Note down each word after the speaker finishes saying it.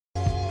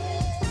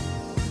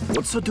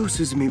What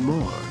seduces me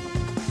more?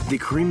 The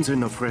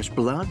crimson of fresh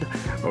blood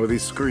or the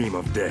scream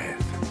of death?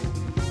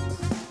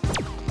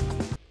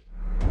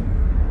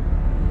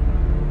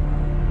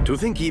 To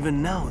think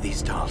even now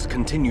these dolls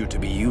continue to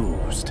be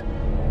used.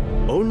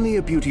 Only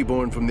a beauty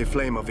born from the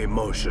flame of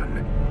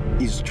emotion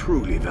is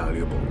truly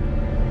valuable.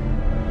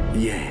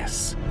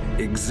 Yes,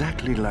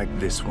 exactly like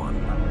this one.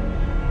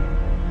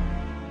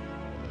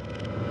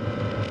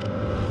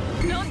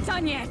 Not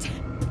done yet!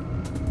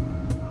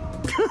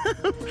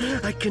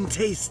 I can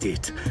taste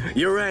it.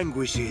 Your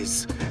anguish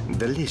is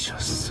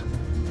delicious.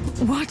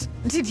 What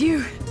did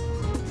you...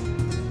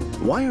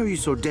 Why are you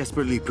so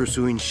desperately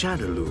pursuing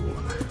Shadaloo?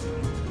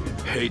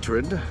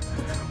 Hatred?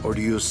 Or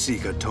do you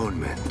seek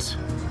atonement?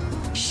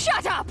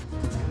 Shut up!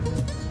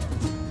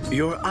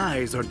 Your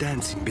eyes are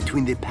dancing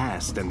between the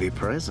past and the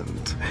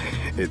present.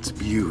 It's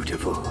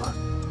beautiful.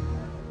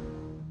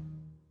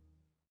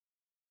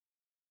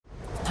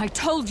 I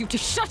told you to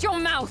shut your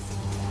mouth!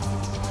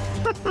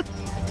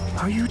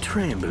 Are you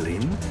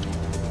trembling?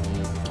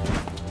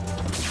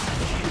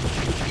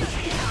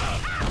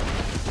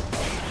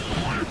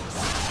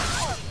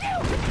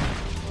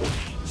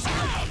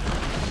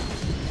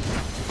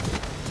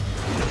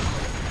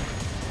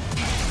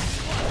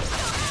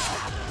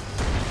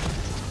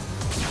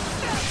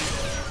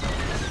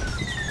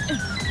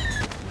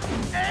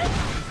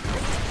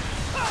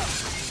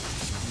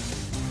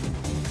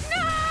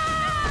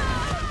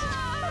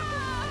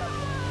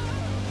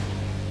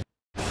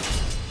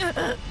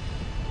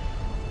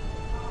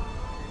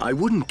 I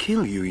wouldn't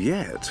kill you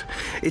yet.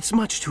 It's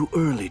much too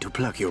early to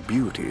pluck your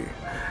beauty.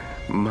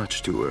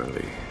 Much too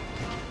early.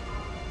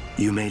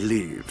 You may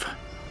leave.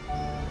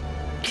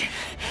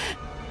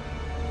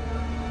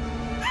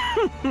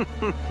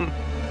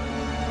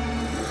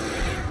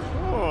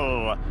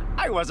 Oh,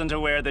 I wasn't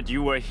aware that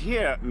you were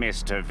here,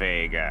 Mr.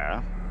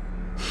 Vega.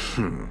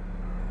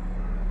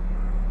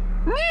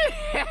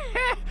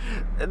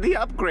 The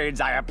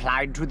upgrades I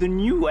applied to the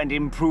new and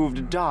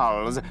improved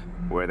dolls,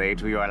 were they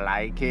to your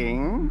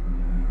liking?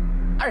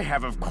 I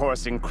have, of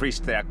course,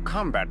 increased their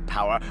combat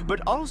power,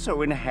 but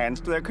also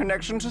enhanced their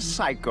connection to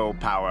psycho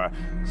power.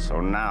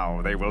 So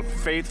now they will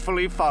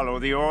faithfully follow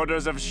the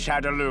orders of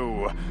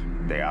Shadaloo.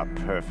 They are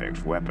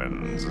perfect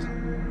weapons.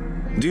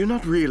 Do you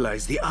not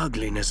realize the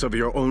ugliness of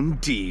your own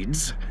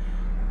deeds?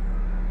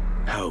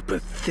 How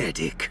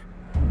pathetic.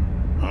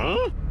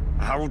 Huh?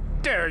 How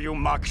dare you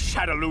mock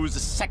Shadaloo's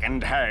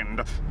second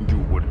hand? You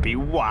would be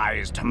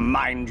wise to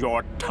mind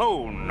your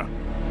tone.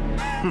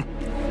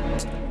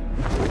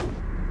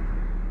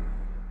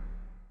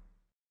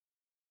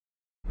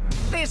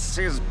 This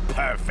is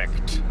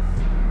perfect.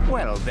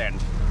 Well then,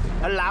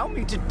 allow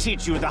me to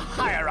teach you the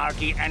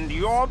hierarchy and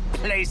your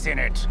place in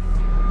it.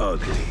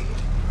 Ugly.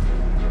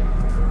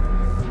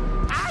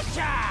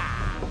 Acha!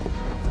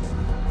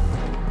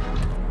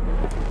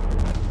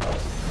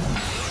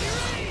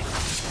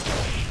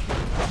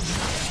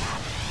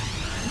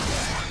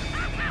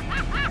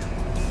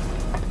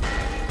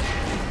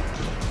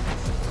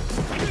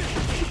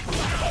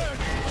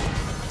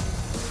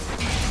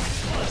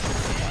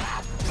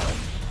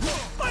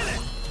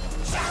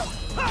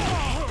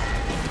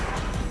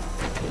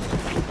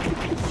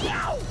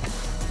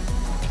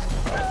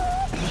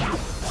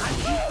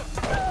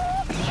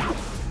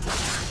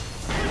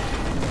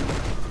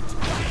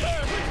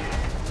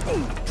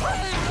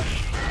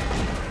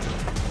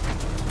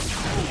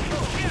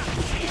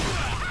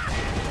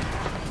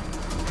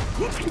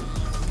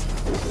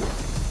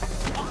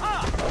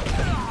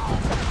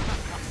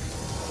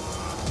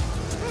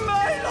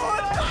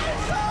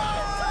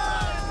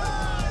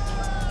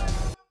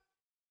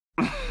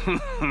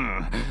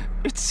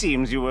 It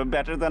seems you were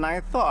better than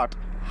I thought.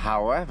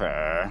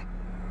 However...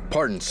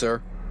 Pardon,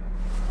 sir.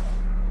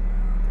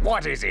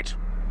 What is it?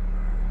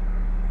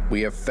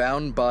 We have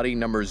found body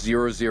number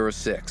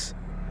 006.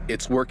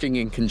 It's working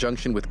in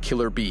conjunction with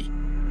Killer B.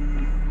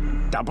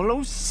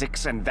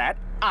 006 and that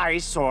I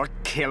saw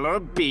Killer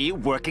B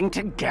working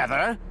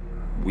together?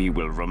 We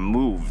will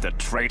remove the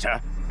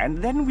traitor, and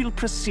then we'll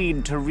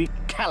proceed to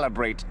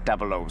recalibrate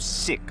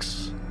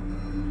 006.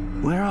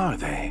 Where are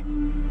they?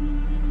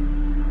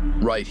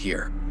 Right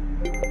here.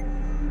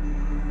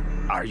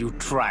 Are you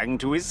trying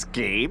to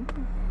escape?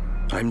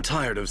 I'm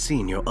tired of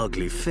seeing your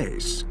ugly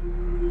face.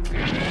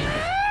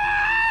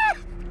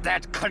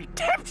 That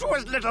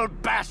contemptuous little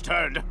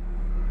bastard!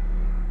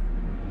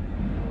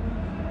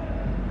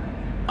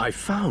 I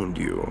found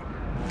you.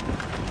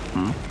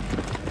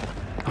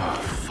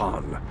 Oh,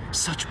 fun.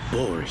 Such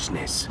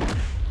boorishness.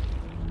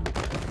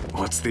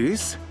 What's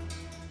this?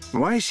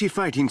 Why is she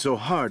fighting so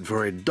hard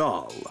for a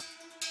doll?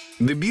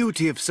 The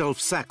beauty of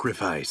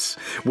self-sacrifice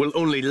will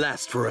only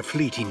last for a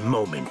fleeting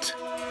moment.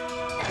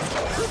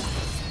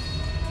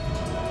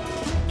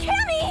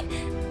 Cammy!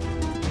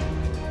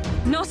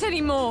 Not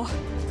anymore.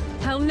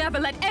 I'll never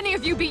let any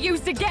of you be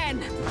used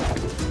again.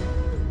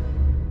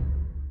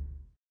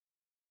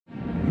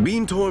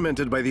 Being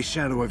tormented by the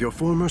shadow of your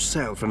former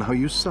self and how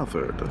you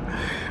suffered.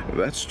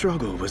 That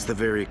struggle was the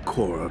very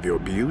core of your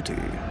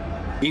beauty.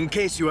 In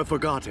case you have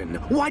forgotten,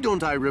 why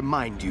don't I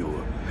remind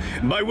you?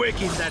 By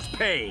waking that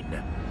pain.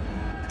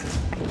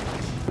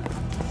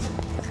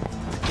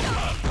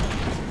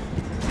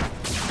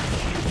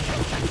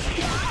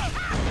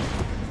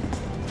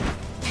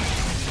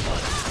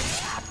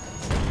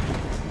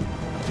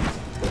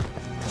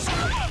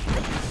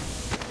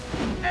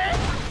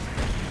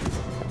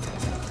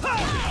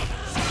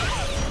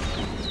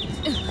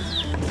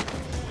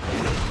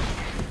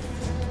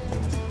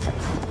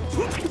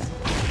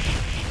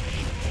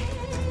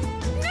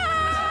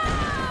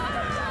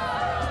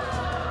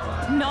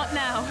 Not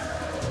now.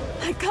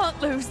 I can't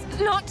lose.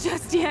 Not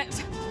just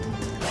yet.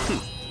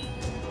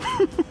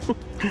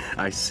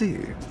 I see.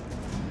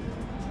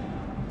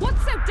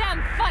 What's so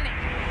damn funny?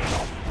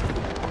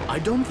 I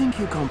don't think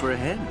you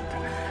comprehend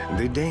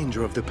the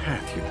danger of the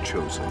path you've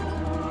chosen.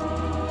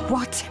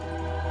 What?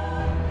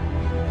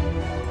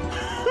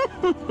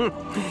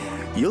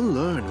 You'll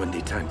learn when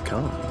the time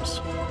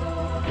comes.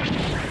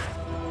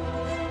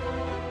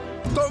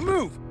 Don't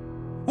move!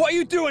 What are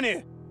you doing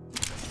here?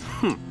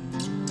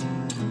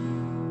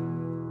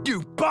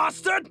 You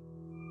bastard!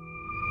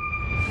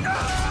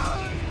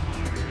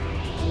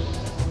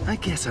 I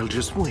guess I'll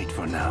just wait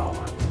for now.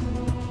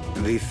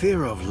 The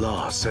fear of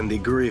loss and the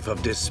grief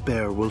of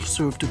despair will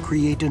serve to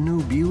create a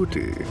new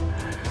beauty.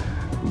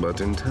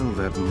 But until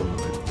that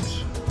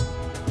moment...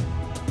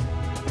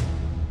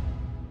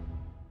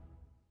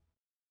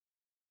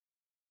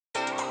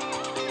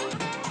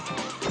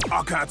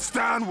 I can't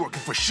stand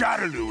working for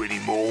Shadaloo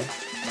anymore.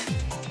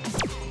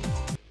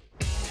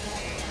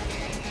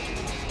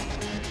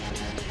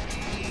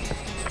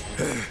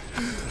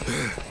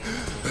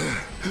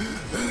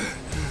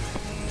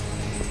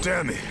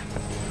 Damn it.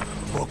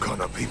 What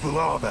kind of people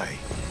are they?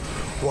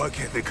 Why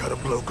can't they cut a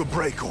bloke a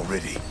break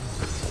already?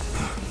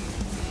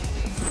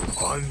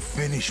 I'm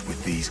finished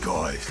with these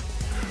guys.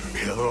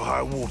 Hell or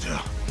high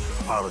water,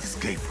 I'll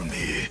escape from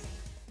here.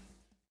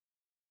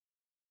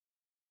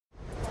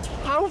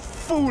 How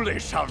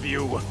foolish of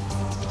you!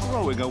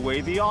 Throwing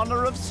away the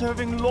honor of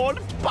serving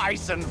Lord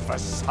Bison for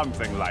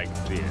something like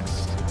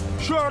this.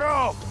 Shut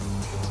up!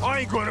 I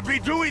ain't gonna be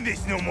doing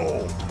this no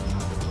more!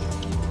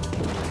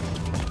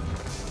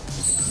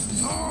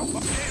 Oh,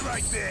 stay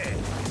right there!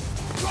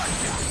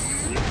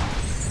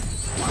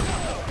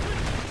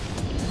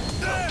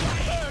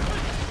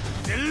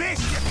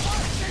 Delicious!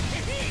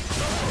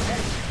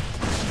 This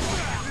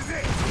is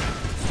it!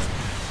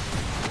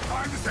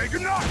 Time to say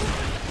goodnight!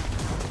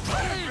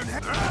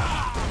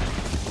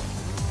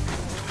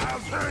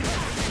 I'll turn you!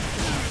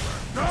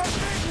 The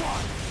big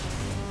one!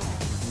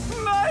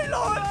 My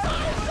lord!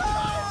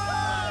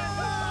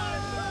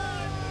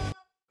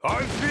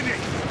 I'm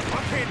finished! I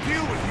can't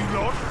deal with you,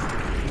 Lord!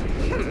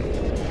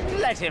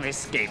 Let him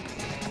escape.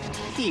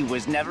 He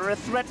was never a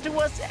threat to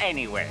us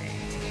anyway.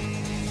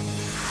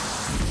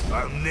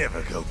 I'll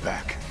never go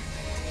back.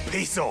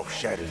 Peace off,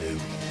 Shadaloo.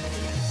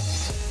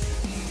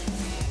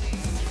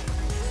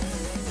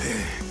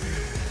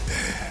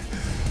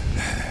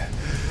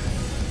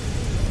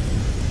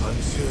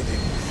 I'm sure they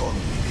won't follow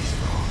me this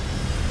far.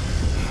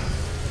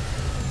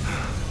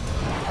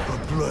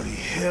 But bloody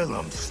hell,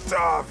 I'm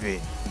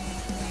starving.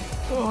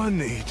 I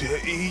need to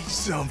eat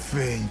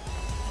something.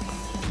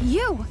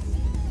 You!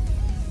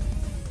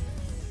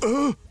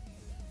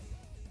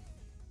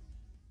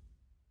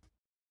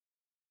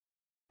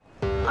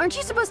 Aren't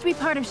you supposed to be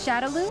part of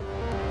Shadaloo?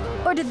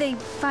 Or did they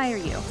fire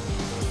you?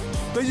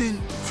 They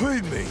didn't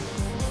feed me.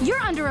 You're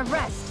under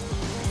arrest.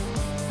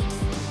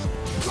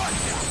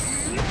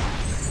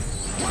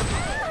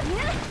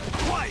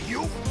 Why,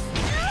 you?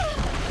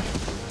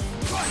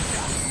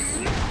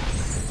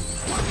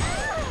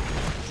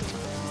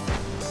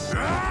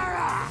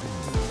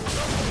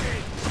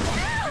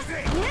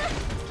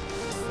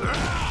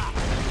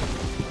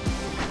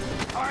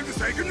 Time to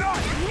say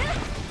goodnight!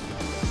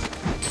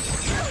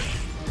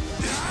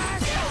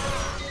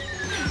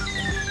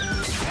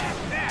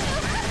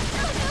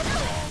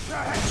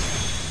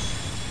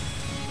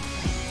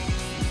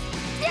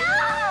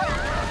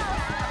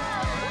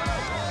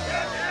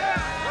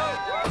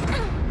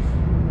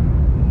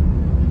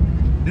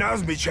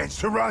 Now's me chance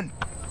to run.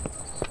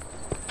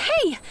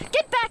 Hey,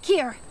 get back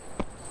here!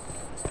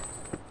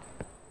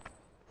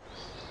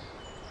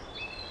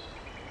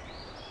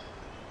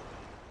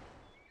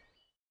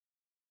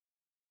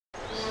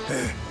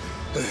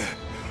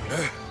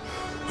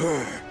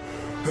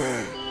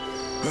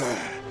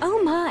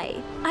 Oh my,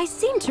 I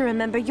seem to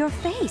remember your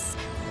face.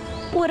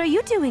 What are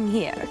you doing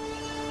here?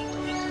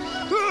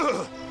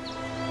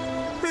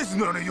 It's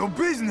none of your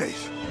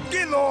business.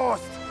 Get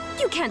lost.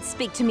 You can't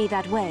speak to me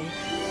that way.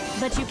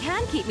 But you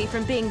can keep me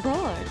from being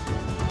bored.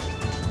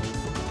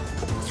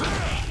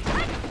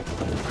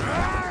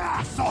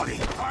 Sorry,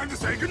 time to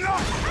say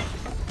goodnight.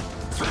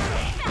 Now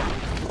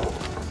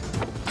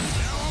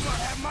I'm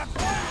gonna have my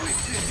fun with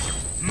this.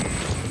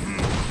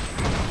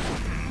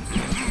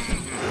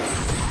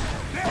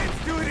 Let's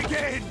do it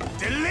again.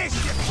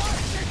 Delicious.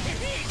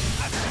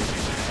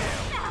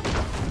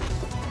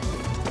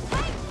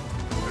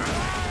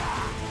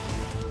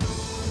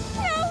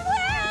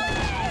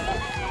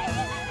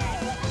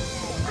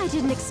 I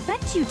didn't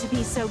expect expect you to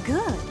be so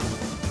good.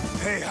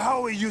 Hey,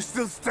 how are you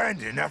still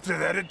standing after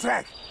that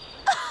attack?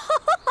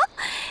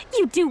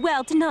 You do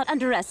well to not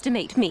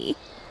underestimate me.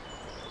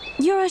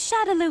 You're a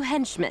Shadaloo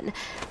henchman,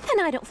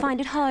 and I don't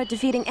find it hard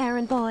defeating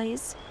errand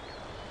boys.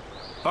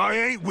 I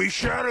ain't with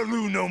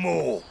Shadaloo no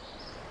more.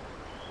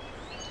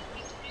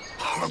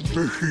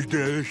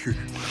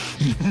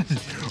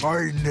 I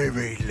ain't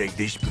never ate like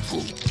this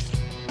before.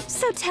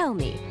 So tell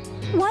me,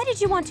 why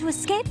did you want to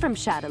escape from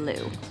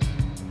Shadaloo?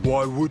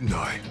 Why wouldn't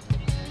I?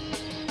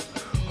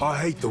 I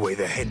hate the way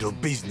they handle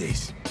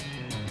business.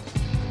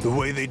 The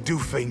way they do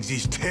things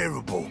is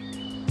terrible.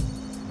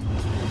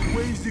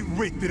 Where's it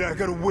written that I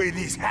gotta wear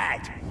this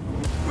hat?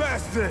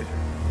 Bastard!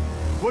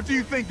 What do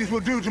you think this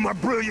will do to my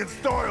brilliant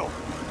style?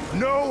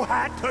 No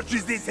hat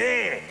touches this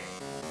hair!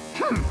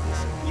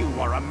 You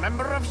are a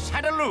member of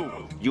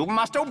Shadaloo. You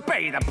must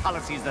obey the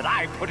policies that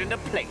I put into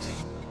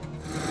place.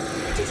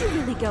 Did you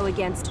really go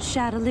against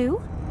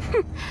Shadaloo?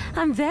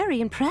 I'm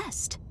very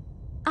impressed.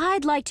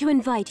 I'd like to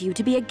invite you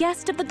to be a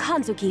guest of the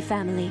Kanzuki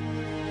family.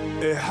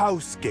 A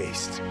house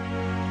guest?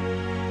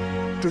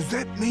 Does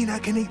that mean I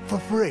can eat for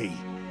free?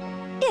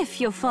 If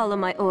you'll follow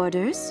my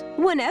orders,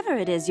 whenever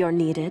it is you're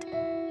needed.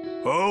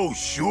 Oh,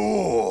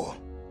 sure.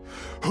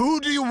 Who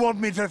do you want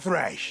me to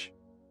thrash?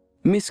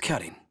 Miss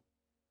Karin.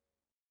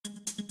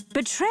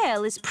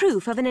 Betrayal is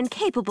proof of an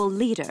incapable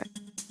leader.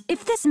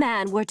 If this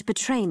man were to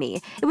betray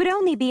me, it would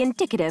only be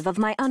indicative of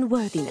my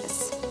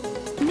unworthiness.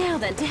 Now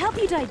then, to help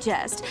you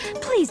digest,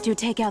 please do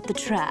take out the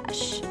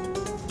trash.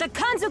 The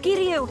Kanzuki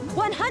Ryu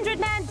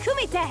 100-man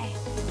kumite!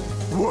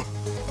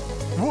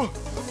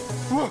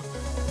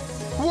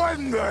 What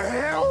in the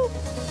hell?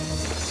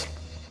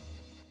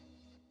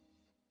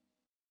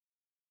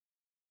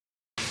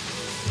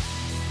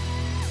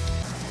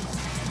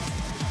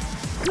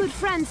 Good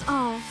friends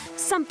all,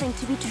 something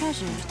to be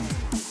treasured.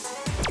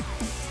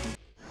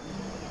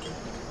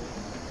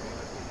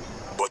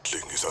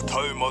 Battling is a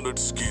time-honored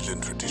skill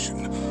and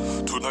tradition.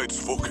 Tonight's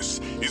focus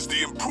is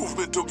the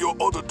improvement of your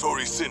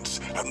auditory sense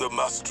and the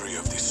mastery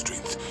of this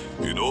strength.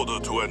 In order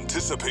to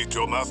anticipate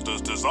your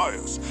master's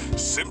desires,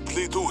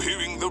 simply through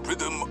hearing the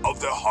rhythm of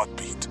their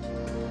heartbeat.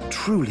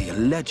 Truly a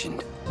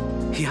legend.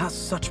 He has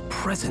such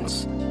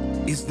presence.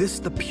 Is this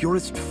the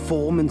purest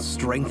form and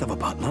strength of a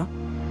butler?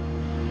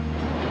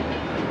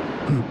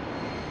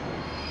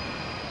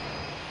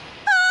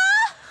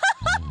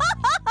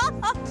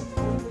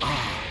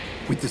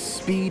 With the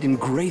speed and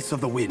grace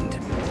of the wind.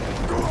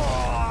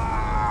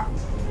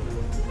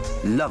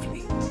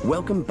 Lovely.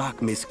 Welcome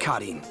back, Miss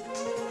Karin.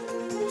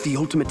 The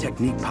ultimate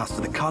technique passed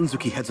to the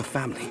Kanzuki heads of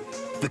family.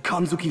 The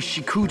Kanzuki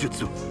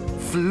Shikujutsu.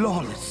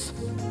 Flawless.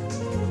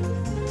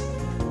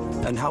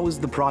 And how is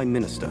the Prime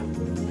Minister?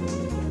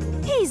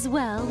 He's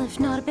well, if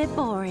not a bit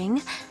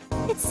boring.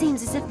 It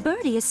seems as if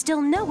Birdie is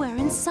still nowhere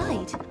in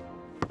sight.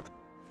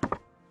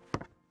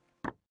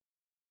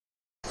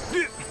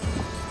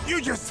 You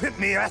just hit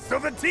me ass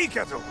over tea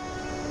kettle!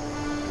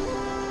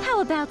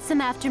 How about some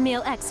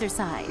after-meal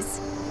exercise?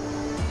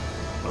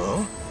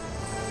 Huh?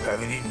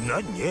 Haven't eaten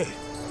nothing yet.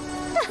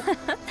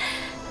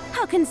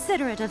 How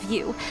considerate of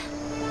you.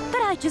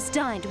 But I just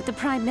dined with the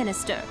Prime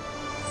Minister.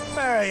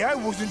 Hey, I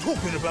wasn't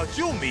talking about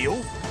your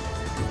meal.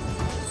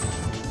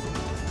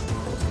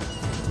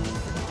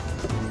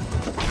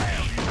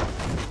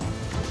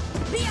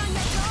 Be on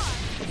your guard!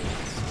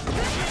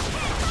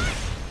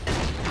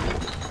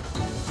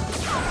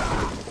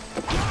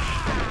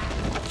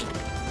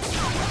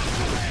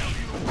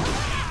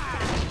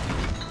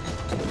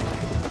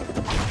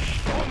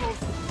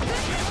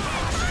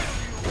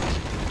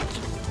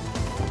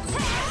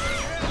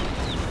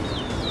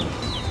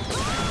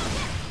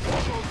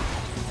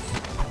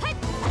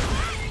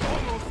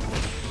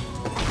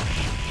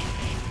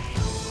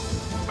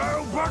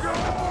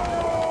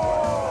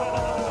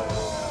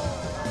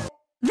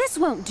 This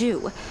won't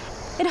do.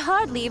 It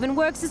hardly even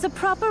works as a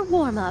proper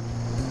warm-up.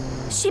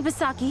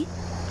 Shibasaki?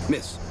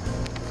 Miss.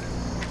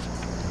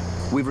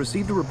 We've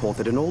received a report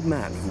that an old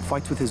man who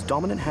fights with his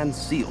dominant hand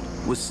sealed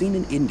was seen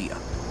in India.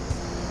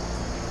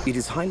 It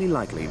is highly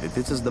likely that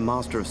this is the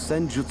master of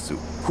Senjutsu,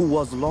 who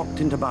was locked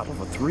into battle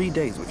for 3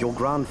 days with your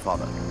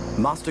grandfather,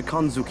 Master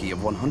Kanzuki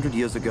of 100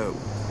 years ago.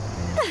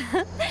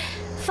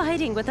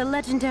 Fighting with a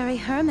legendary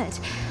hermit.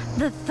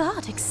 The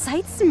thought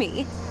excites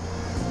me.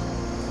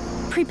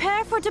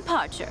 Prepare for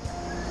departure.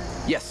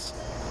 Yes.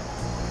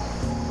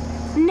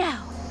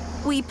 Now,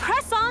 we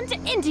press on to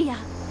India.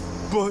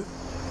 But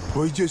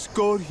we just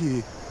got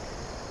here.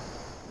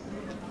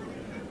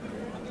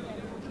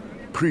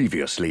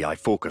 Previously, I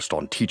focused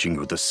on teaching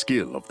you the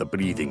skill of the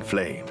breathing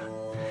flame.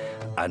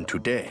 And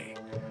today,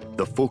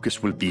 the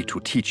focus will be to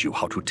teach you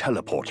how to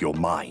teleport your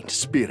mind,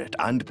 spirit,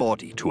 and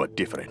body to a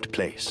different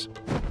place.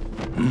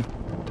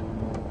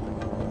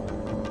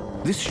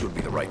 This should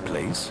be the right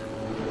place.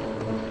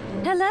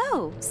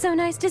 Hello, so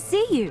nice to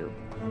see you.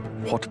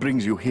 What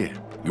brings you here?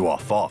 You are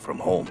far from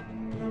home.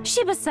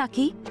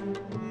 Shibasaki,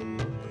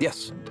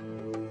 Yes.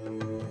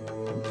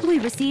 we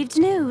received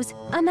news.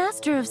 A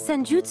master of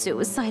Senjutsu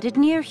was sighted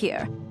near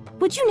here.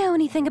 Would you know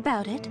anything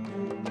about it?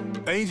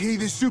 Ain't he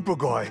the super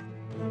guy?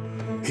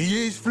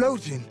 He is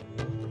floating.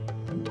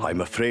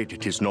 I'm afraid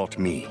it is not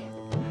me.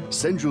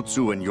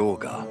 Senjutsu and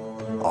yoga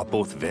are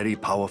both very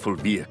powerful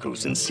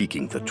vehicles in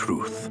seeking the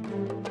truth.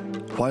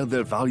 While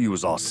their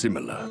values are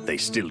similar, they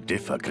still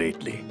differ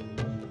greatly.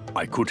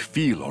 I could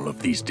feel all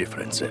of these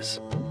differences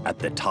at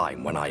the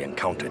time when I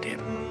encountered him.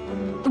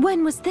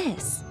 When was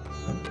this?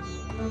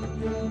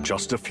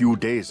 Just a few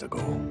days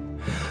ago.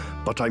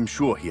 But I'm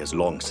sure he has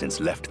long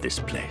since left this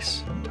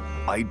place.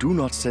 I do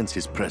not sense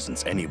his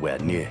presence anywhere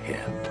near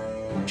here.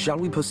 Shall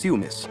we pursue,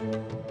 miss?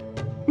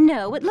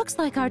 No, it looks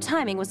like our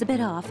timing was a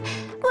bit off.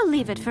 We'll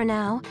leave it for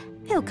now.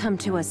 He'll come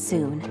to us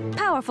soon.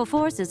 Powerful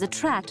forces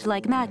attract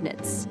like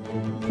magnets.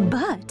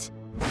 But...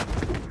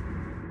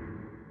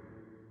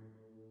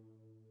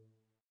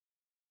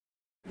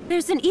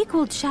 there's an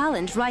equal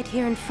challenge right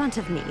here in front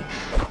of me.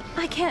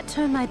 I can't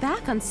turn my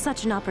back on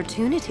such an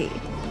opportunity.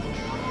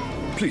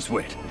 Please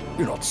wait.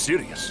 You're not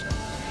serious.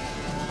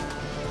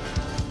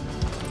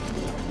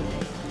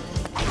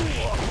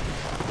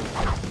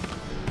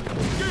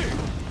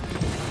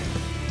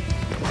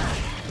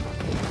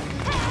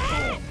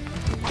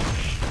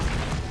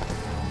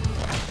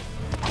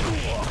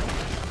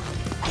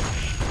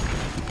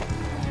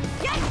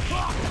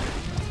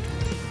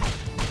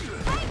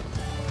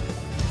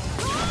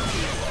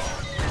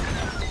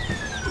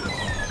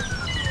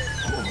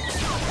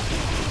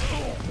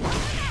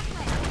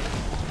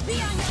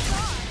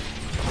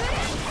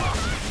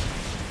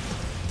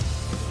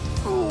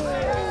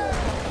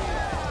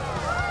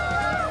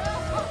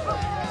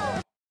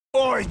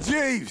 Oi,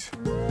 Jeeves!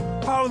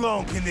 How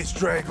long can this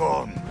drag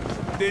on?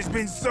 There's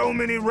been so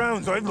many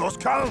rounds I've lost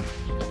count.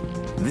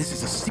 This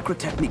is a secret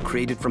technique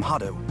created from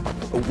Hado.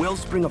 A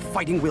wellspring of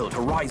fighting will to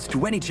rise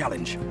to any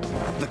challenge.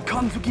 The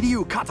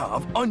Kanzukiryu kata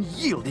of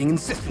unyielding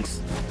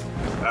insistence.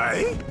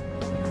 Eh?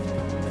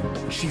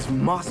 She's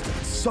mastered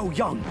it so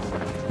young.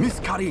 Miss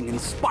Karin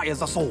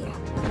inspires us all.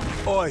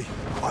 Oi,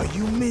 are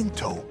you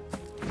mental?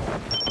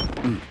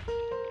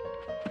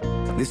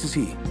 This is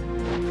he.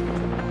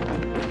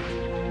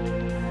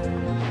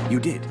 You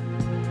did.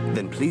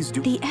 Then please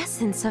do... the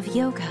essence of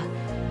yoga.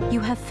 You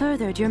have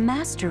furthered your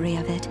mastery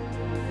of it.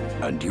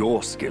 And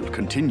your skill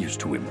continues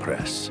to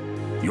impress.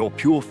 Your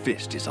pure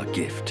fist is a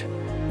gift.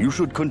 You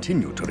should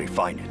continue to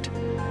refine it.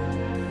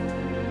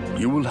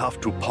 You will have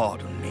to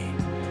pardon me.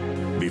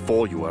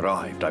 Before you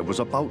arrived, I was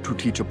about to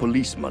teach a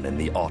policeman in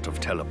the art of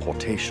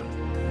teleportation.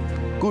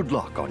 Good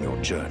luck on your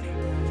journey.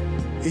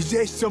 Is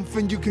there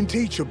something you can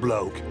teach a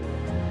bloke?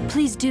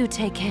 Please do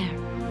take care.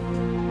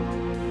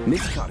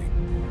 Miss Karin.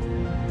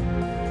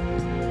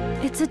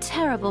 It's a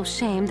terrible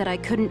shame that I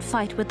couldn't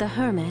fight with the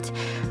hermit,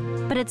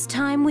 but it's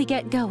time we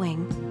get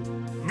going.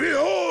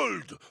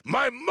 Behold,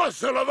 my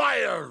muscle of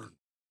iron!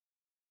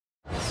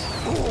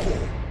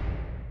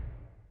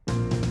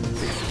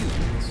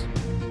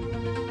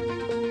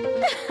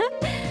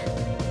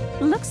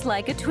 Looks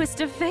like a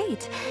twist of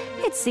fate.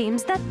 It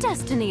seems that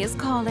destiny is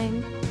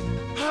calling.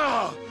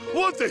 Ah,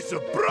 what a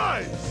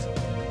surprise!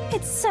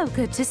 It's so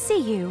good to see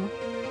you.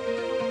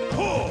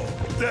 Oh,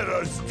 there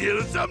are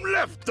still some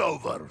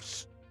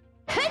leftovers.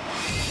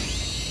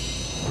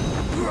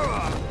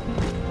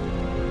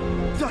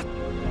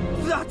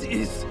 That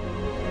is...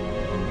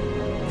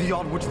 the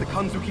art which the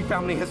Kanzuki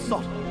family has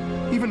sought,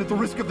 even at the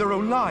risk of their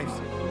own lives.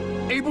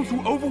 Able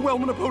to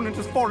overwhelm an opponent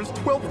as far as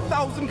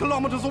 12,000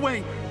 kilometers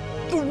away.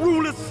 The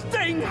ruler's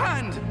staying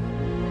hand!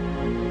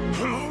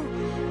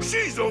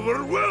 She's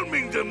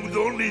overwhelming them with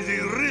only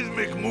the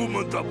rhythmic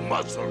movement of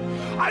muscle.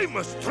 I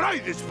must try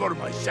this for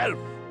myself.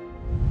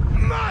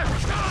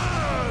 Muscle!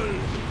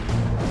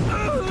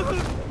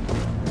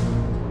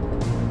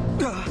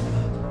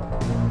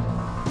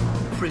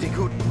 Pretty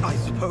good, I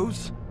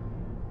suppose.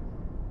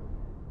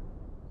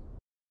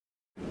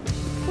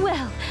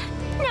 Well,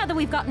 now that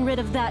we've gotten rid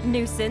of that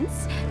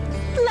nuisance,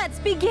 let's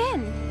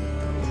begin.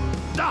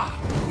 Ah,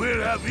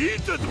 we'll have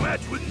heated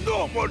match with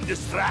no more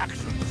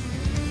distractions.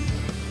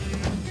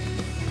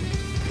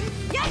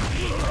 Be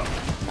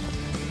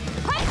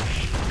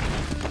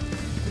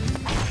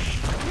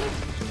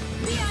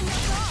on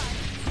your guard!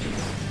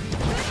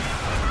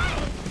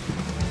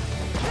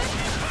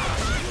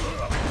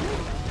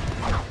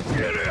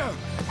 Get him!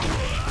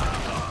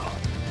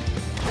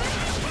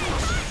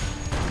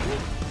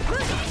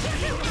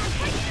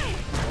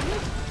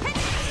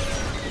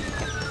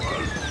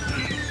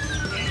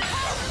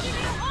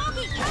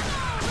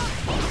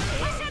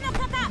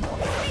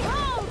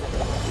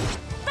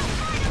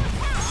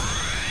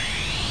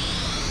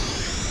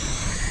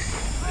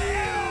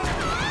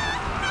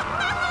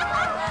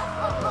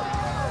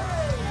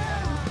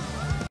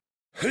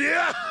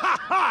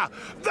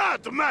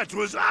 That match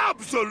was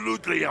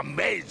absolutely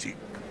amazing!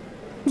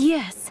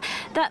 Yes,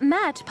 that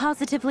match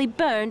positively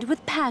burned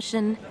with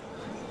passion.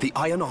 The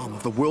iron arm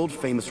of the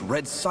world-famous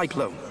Red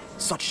Cyclone.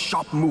 Such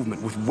sharp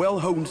movement with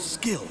well-honed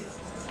skill.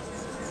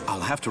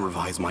 I'll have to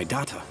revise my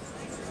data.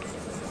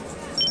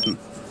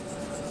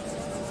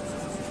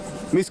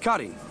 Miss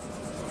Karin.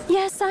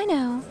 Yes, I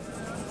know.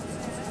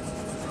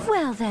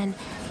 Well then,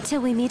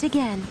 till we meet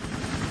again.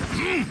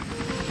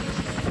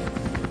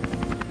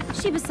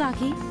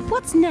 Shibasaki,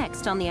 what's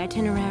next on the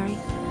itinerary?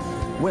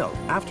 Well,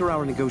 after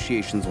our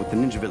negotiations with the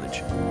Ninja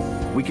Village,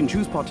 we can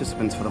choose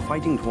participants for the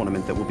fighting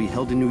tournament that will be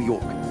held in New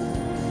York.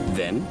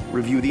 Then,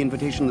 review the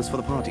invitation list for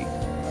the party.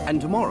 And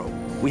tomorrow,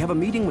 we have a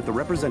meeting with the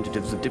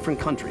representatives of different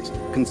countries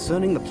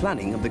concerning the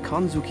planning of the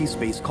Kanzuki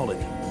space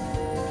colony.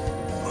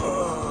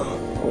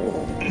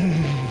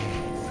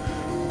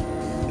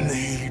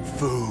 Need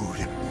food.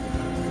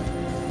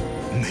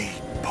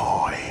 Meat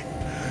pie.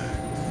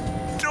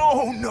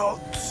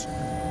 Donuts.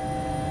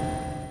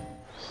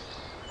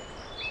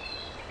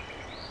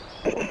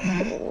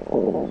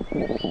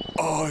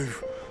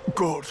 I've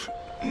got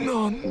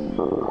none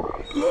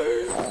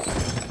left.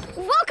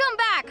 Welcome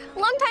back!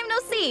 Long time no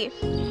see.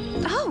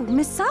 Oh,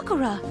 Miss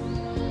Sakura.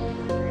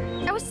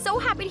 I was so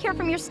happy to hear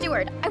from your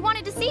steward. I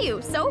wanted to see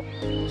you, so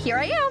here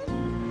I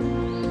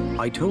am.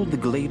 I told the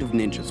Glade of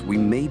Ninjas we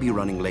may be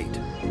running late.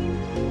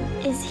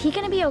 Is he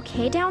gonna be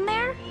okay down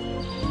there?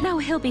 No,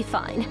 he'll be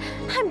fine.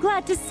 I'm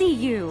glad to see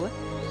you.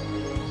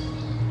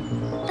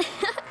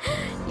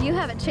 You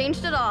haven't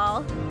changed at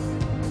all.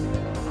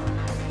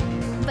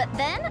 But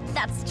then,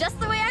 that's just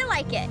the way I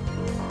like it.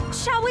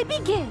 Shall we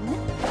begin?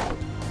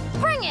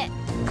 Bring it!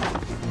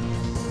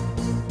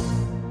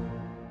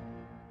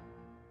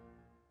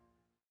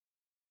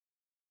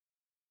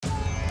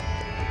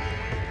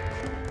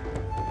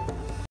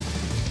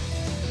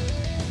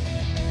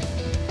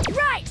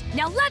 Right!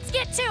 Now let's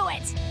get to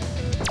it!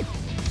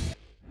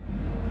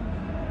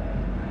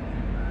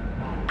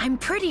 I'm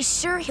pretty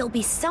sure he'll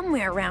be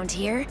somewhere around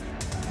here.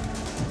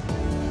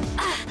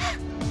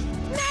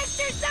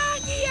 Master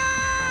Zangief!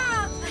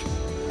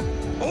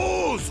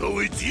 Oh, so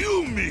it's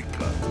you,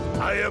 Mika.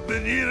 I have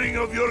been hearing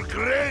of your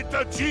great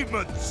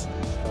achievements.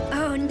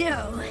 Oh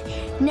no.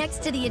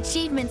 Next to the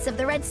achievements of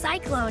the Red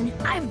Cyclone,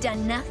 I've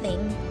done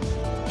nothing.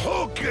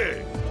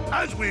 Okay.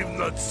 As we've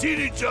not seen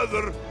each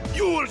other,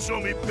 you will show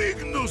me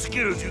big new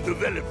skills you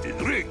developed in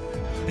Ring.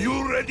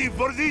 You ready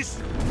for this?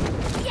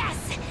 Yes!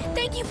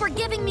 Thank you for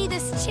giving me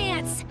this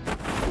chance.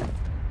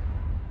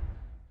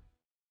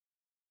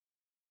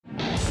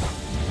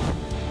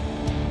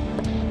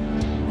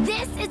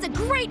 This is a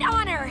great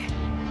honor!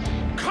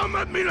 Come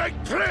at me like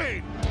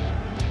train!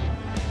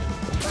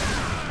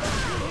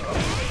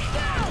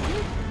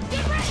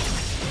 Get ready!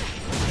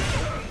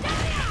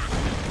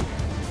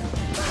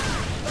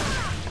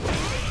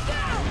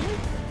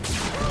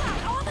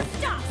 All the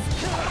stuff!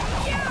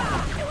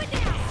 Yeah! Do it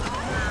now!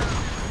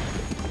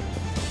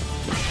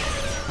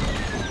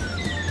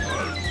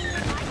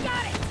 I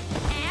got it!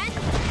 And...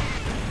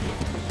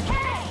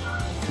 Hey!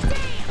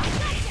 Damn! I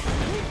gotcha!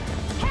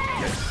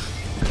 Hey!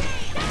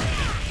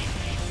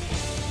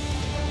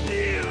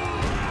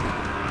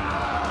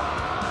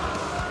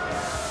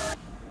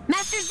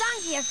 Master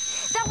Zangief,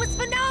 that was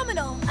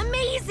phenomenal!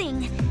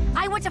 Amazing!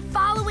 I want to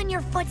follow in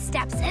your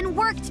footsteps and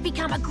work to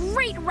become a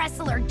great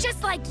wrestler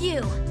just like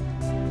you.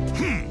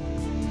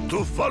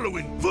 To follow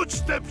in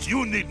footsteps,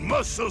 you need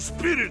muscle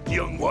spirit,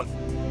 young one.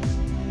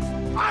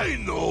 I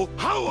know.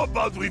 How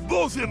about we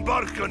both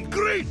embark on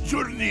great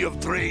journey of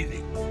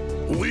training?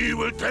 We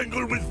will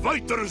tangle with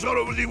fighters all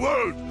over the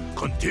world,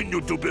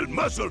 continue to build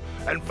muscle,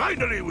 and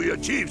finally we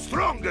achieve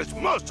strongest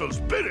muscle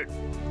spirit.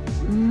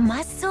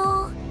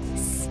 Muscle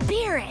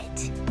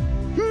spirit.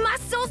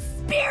 Muscle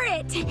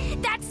spirit!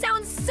 That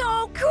sounds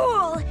so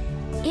cool!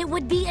 It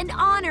would be an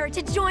honor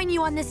to join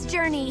you on this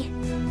journey.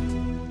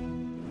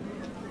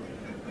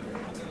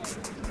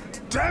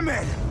 Damn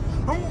it!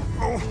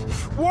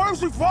 Why is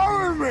he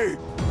following me?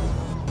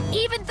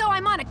 Even though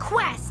I'm on a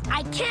quest,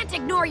 I can't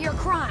ignore your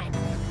crime.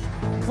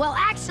 Well,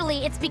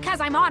 actually, it's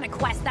because I'm on a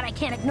quest that I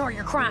can't ignore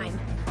your crime.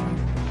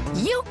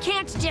 You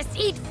can't just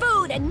eat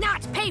food and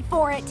not pay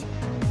for it.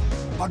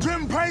 I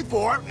didn't pay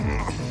for it,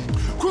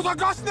 because I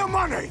got no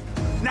money.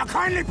 Now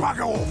kindly back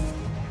off.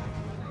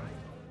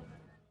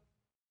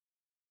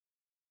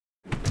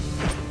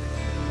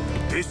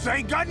 This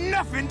ain't got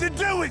nothing to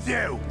do with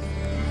you.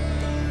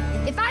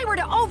 If I were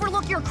to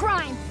overlook your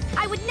crime,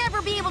 I would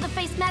never be able to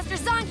face Master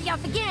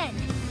Zangief again.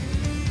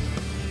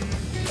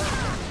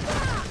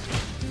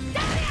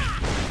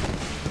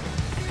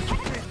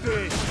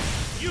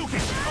 You can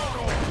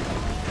total.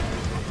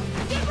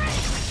 Get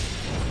ready!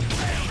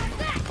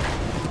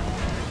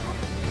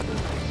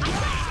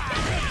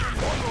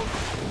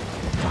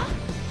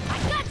 I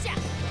gotcha!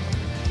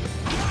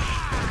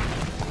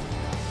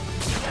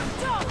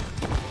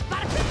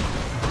 Bada bing!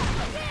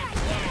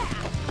 Yeah!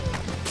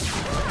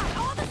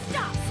 All the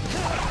stuff!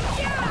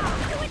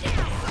 Yeah! Do it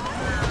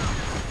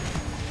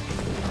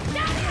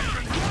now!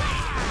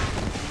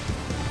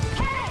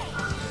 Hey!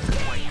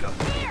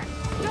 Here!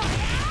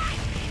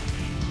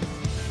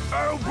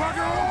 Oh,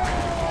 bugger!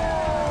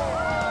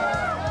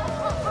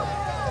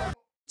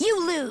 You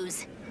lose.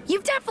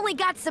 You've definitely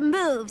got some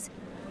moves.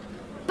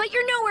 But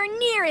you're nowhere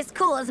near as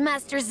cool as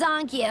Master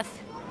Zangief.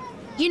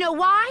 You know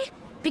why?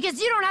 Because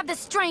you don't have the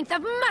strength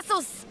of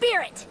muscle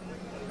spirit.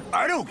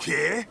 I don't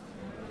care.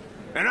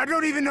 And I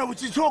don't even know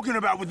what you're talking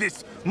about with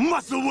this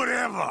muscle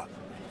whatever.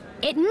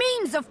 It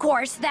means, of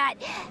course, that...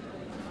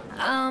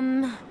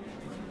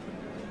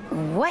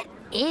 What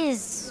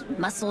is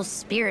muscle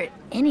spirit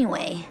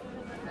anyway?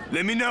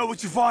 Let me know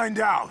what you find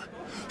out.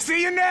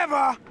 See you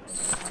never!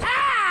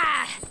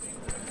 Ah!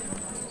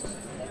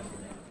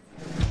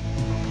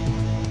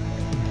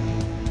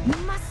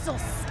 Muscle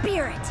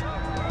spirit.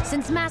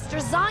 Since Master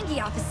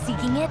Zangief is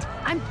seeking it,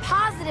 I'm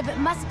positive it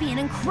must be an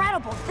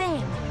incredible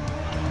thing.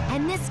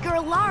 And this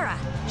girl Lara,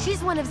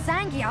 she's one of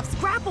Zangief's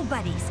grapple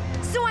buddies,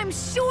 so I'm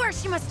sure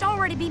she must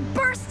already be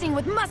bursting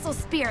with muscle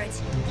spirit.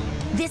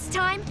 This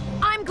time,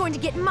 I'm going to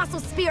get muscle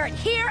spirit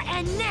here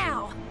and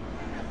now.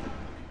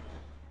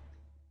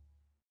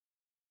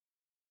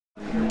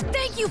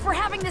 Thank you for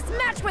having this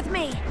match with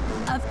me!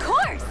 Of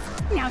course!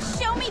 Now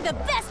show me the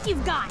best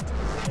you've got!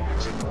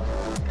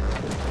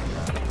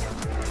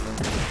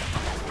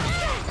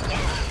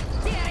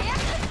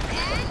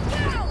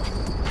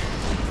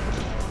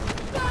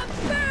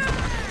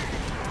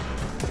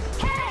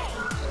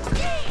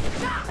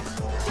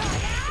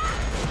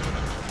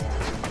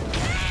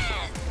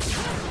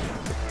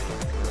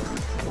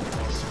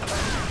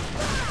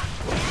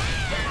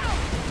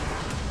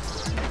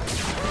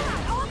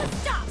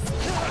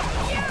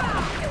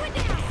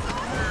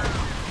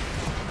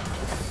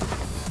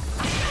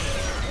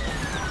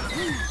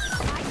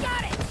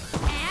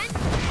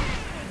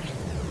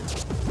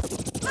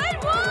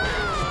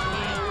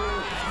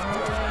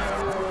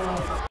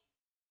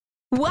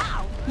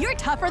 Wow, you're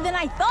tougher than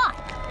I thought!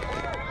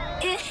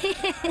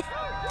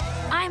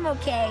 I'm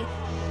okay.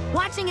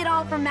 Watching it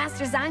all from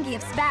Master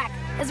Zangief's back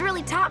has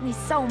really taught me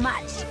so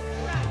much.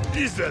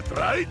 Is that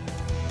right?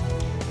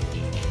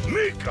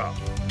 Mika,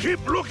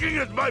 keep looking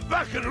at my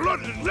back and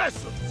learning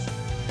lessons.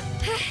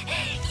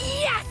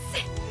 Yes!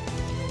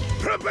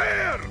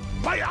 Prepare!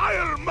 My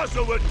iron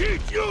muscle will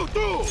teach you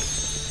too!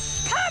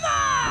 Come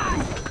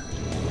on!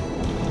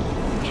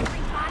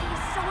 Everybody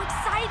is so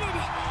excited!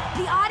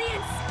 The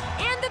audience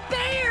and the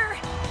bear!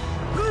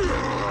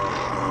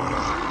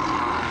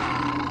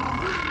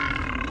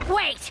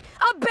 Wait,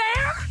 a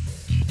bear?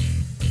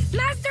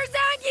 Master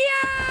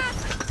Zangief!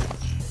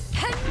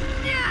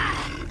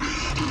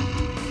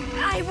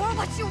 I won't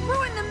let you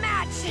ruin the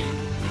match!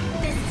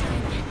 This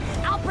time,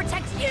 I'll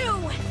protect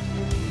you!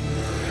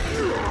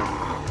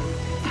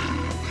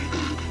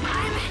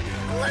 I'm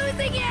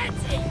losing it!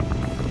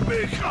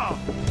 Mika!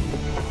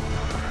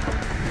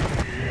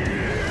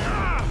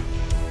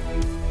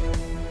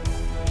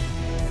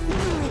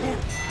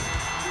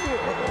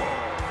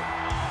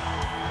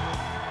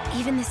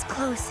 Even this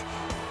close,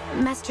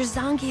 Master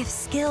Zangief's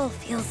skill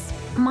feels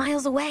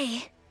miles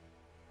away.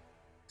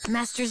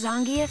 Master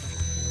Zangief,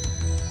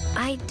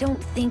 I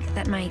don't think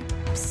that my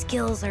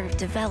skills are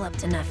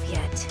developed enough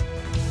yet.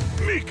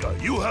 Mika,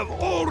 you have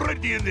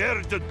already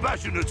inherited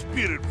passionate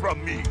spirit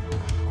from me.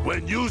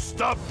 When you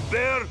stopped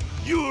there,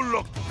 you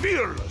looked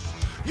fearless.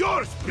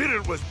 Your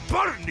spirit was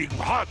burning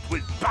hot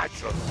with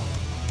passion.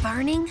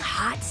 Burning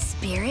hot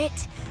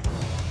spirit?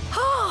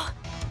 Oh!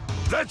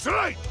 That's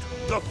right!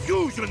 The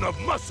fusion of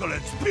muscle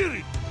and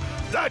spirit.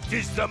 That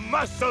is the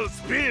muscle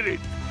spirit.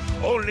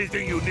 Only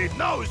thing you need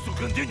now is to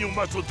continue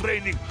muscle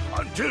training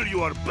until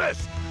you are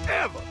best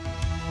ever.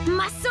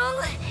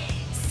 Muscle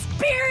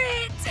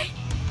spirit!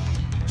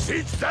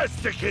 Since that's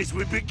the case,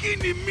 we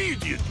begin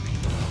immediately.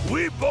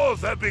 We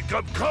both have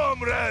become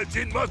comrades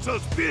in muscle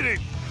spirit.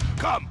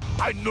 Come,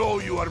 I know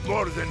you are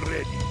more than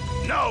ready.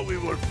 Now we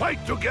will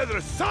fight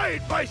together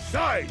side by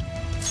side.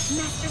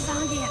 Master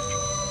Zangief,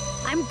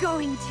 I'm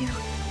going to.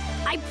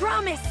 I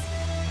promise.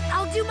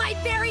 I'll do my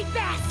very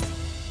best.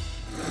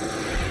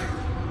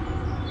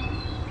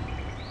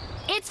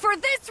 It's for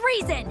this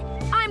reason.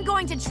 I'm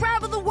going to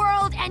travel the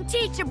world and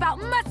teach about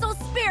muscle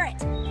spirit.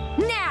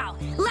 Now,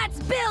 let's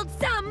build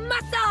some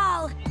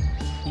muscle!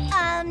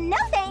 No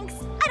thanks.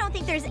 I don't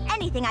think there's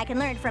anything I can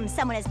learn from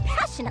someone as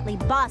passionately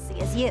bossy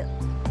as you.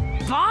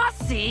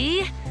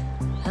 Bossy?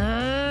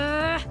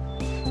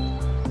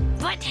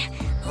 But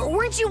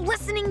weren't you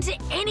listening to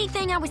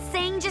anything I was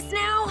saying just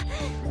now?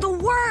 The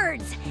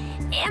words,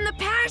 and the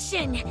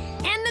passion,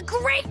 and the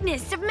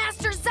greatness of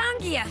Master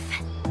Zangief.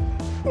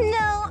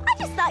 No, I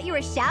just thought you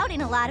were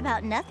shouting a lot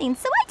about nothing,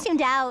 so I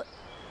tuned out.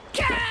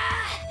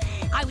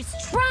 I was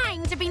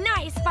trying to be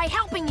nice by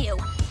helping you.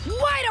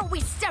 Why don't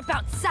we step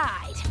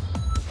outside?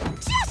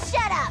 Just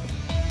shut up!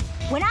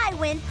 When I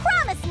win,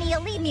 promise me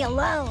you'll leave me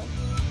alone.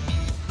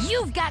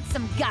 You've got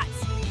some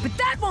guts, but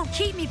that won't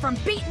keep me from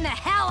beating the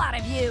hell out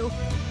of you.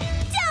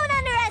 Don't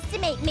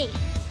underestimate me.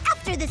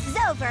 After this is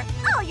over,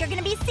 all you're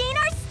gonna be seeing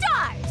are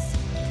stars.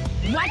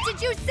 What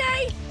did you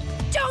say?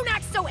 Don't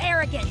act so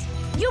arrogant.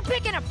 You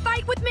picking a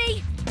fight with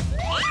me?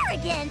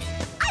 Arrogant?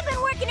 I've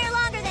been working here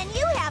longer than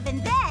you have,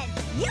 and then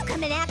you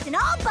come in acting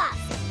all bossy.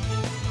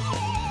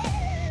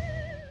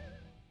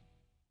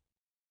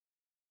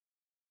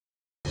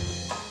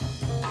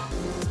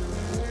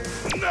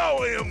 Now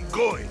I am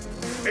going.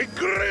 A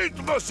great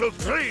muscle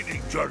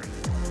training journey.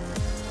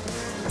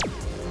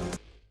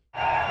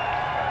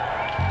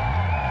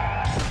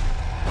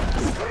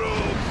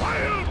 Screw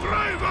pile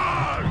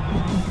driver!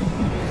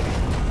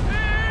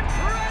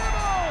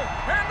 Incredible!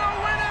 And the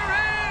winner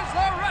is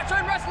the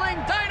Russian Wrestling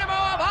Dynamo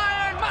of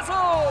Iron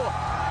Muscle!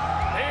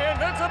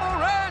 The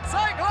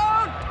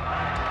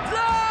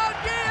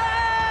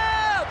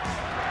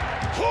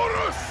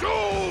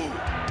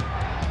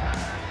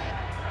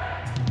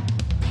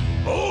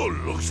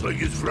Looks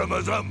like it's from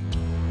Azam.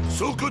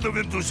 So good of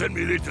him to send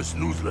me latest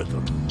newsletter.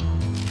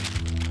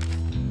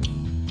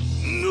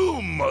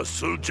 New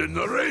muscle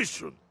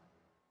generation.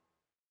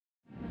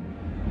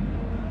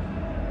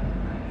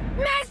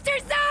 Master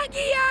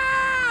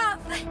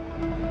Zangief!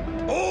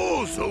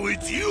 Oh, so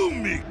it's you,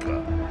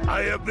 Mika.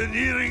 I have been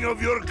hearing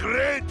of your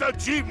great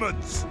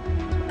achievements.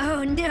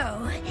 Oh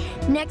no.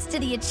 Next to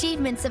the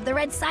achievements of the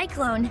Red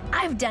Cyclone,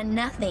 I've done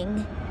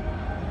nothing.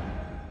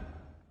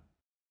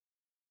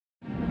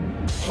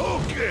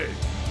 Okay,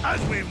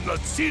 as we've not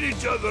seen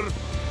each other,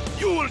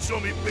 you will show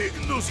me big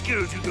new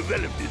skills you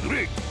developed in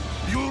ring.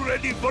 You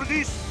ready for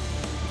this?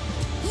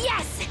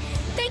 Yes!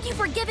 Thank you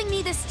for giving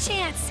me this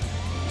chance.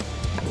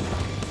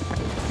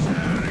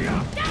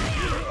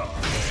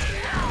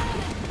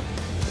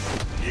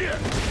 Yeah.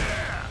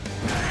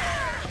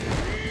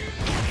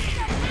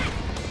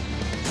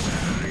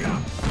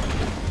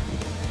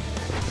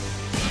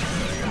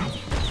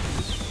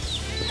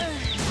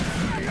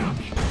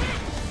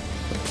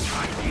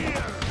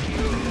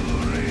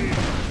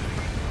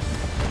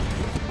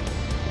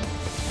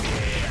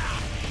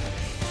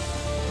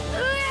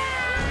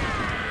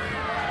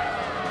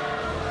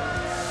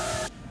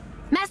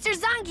 Master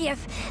Zangief,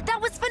 that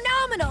was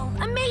phenomenal!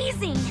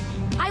 Amazing!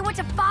 I want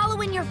to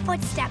follow in your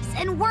footsteps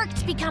and work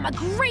to become a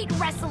great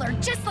wrestler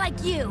just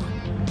like you.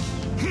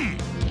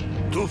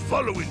 To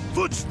follow in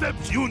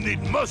footsteps, you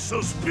need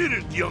muscle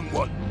spirit, young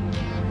one.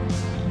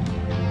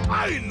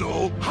 I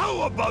know!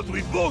 How about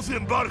we both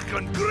embark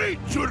on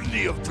great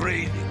journey of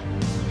training?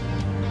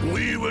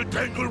 We will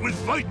tangle with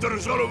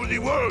fighters all over the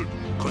world,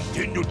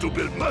 continue to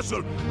build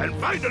muscle, and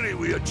finally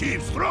we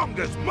achieve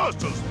strongest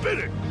muscle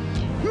spirit!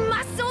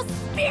 Muscle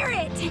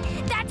spirit!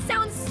 That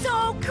sounds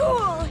so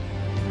cool!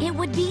 It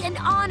would be an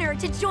honor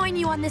to join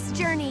you on this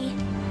journey.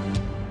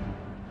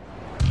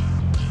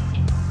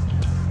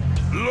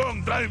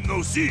 Long time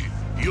no see.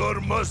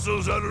 Your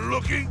muscles are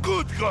looking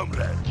good,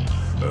 comrade.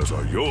 As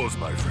are yours,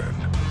 my friend.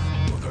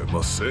 But I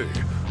must say,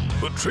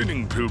 the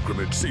training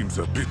pilgrimage seems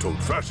a bit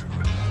old-fashioned.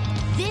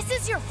 This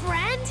is your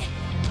friend?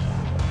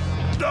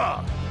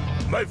 Da!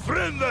 My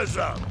friend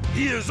Azam.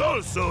 He is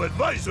also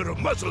advisor of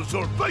Muscle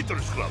Sword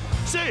Fighters Club.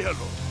 Say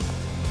hello.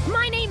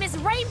 My name is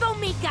Rainbow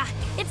Mika.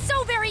 It's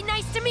so very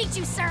nice to meet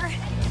you, sir.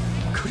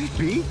 Could it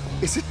be?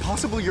 Is it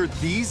possible you're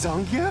the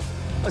Zangief?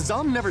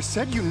 Azam never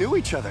said you knew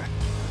each other.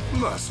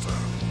 Master.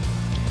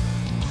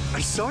 I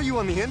saw you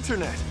on the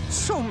internet.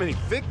 So many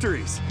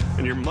victories.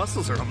 And your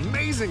muscles are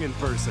amazing in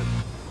person.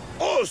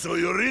 Oh, so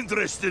you're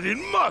interested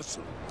in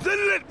muscle? Then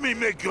let me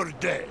make your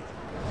day.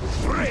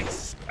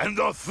 Brace, and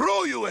I'll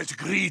throw you as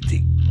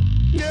greeting.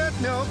 Yeah,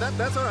 no,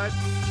 that's all right.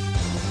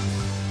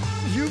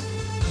 You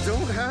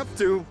don't have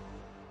to.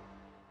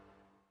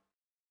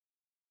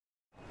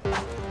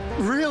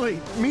 Really,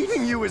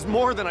 meeting you is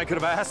more than I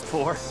could have asked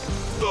for.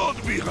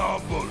 Don't be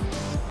humble.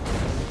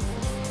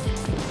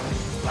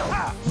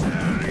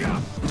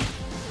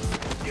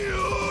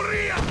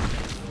 Yuri!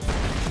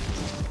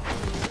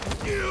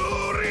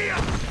 Yuri!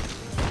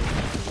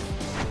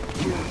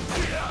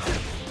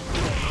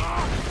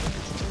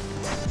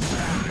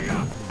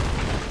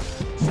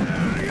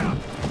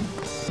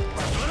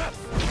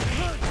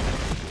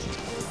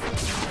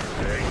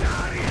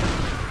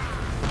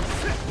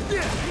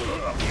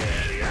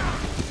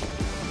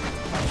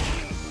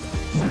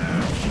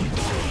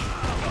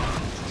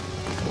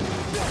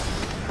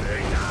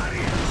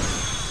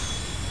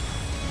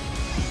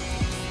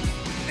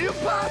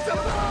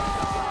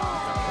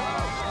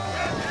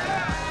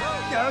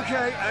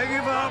 Okay, I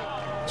give up.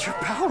 Your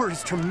power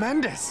is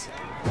tremendous.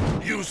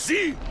 You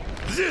see?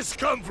 This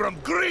comes from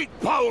great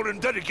power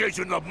and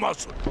dedication of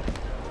muscle.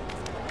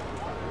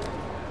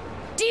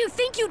 Do you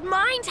think you'd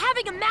mind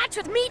having a match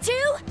with me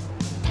too?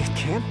 It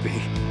can't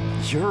be.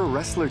 You're a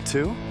wrestler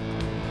too?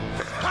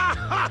 Ha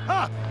ha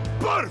ha!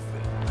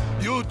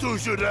 Perfect! You two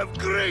should have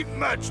great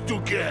match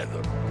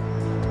together.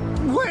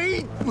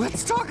 Wait!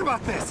 Let's talk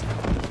about this!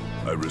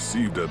 I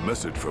received a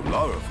message from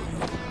Lara for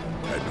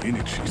you, and in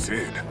it she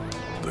said,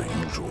 the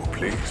usual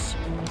place.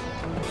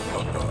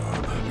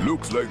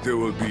 Looks like there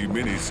will be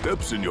many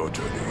steps in your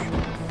journey.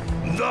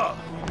 Nah,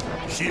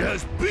 she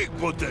has big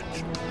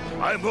potential.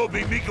 I'm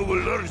hoping Mika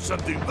will learn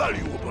something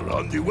valuable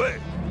on the way.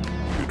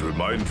 It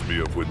reminds me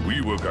of when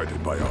we were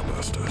guided by our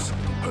masters,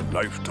 a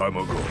lifetime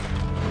ago.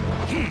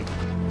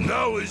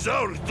 Now is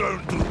our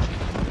turn to...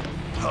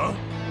 Huh?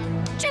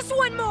 Just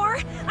one more!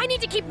 I need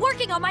to keep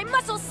working on my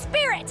muscle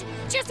spirit!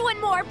 Just one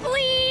more,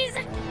 please!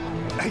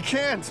 I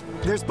can't!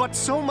 There's but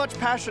so much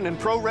passion and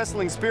pro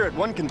wrestling spirit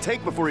one can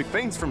take before he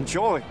faints from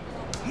joy.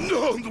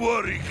 Don't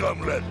worry,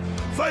 comrade.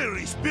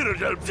 Fiery spirit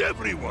helps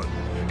everyone.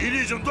 It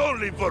isn't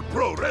only for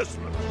pro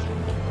wrestlers.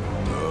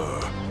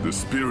 The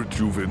spirit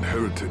you've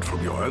inherited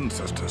from your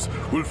ancestors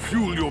will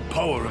fuel your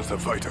power as a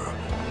fighter.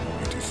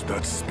 It is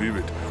that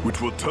spirit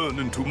which will turn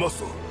into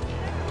muscle.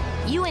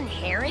 You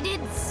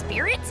inherited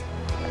spirit?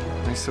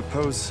 I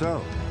suppose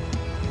so.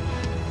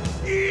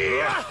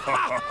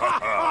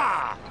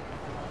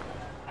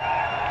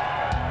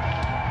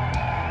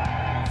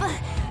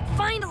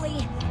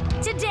 Finally!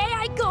 Today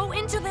I go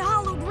into the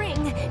hollowed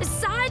ring,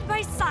 side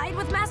by side side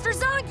with Master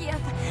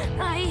Zangief.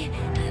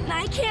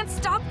 I can't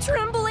stop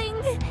trembling.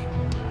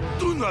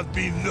 Do not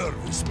be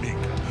nervous,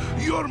 Mika.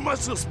 Your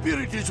muscle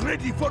spirit is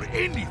ready for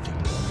anything.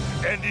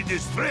 And it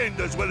is trained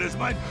as well as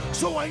mine,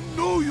 so I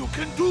know you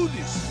can do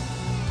this.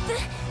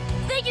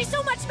 Thank you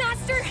so much,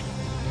 Master.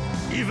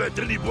 If at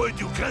any point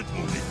you can't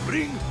move the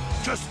ring,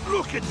 just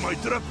look at my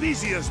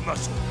trapezius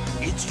muscle.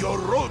 It's your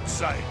road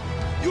sign.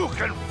 You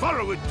can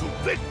follow it to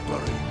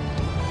victory.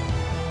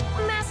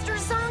 Master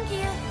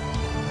Zangief.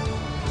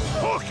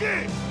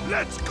 Okay,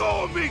 let's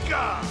go,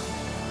 Mika!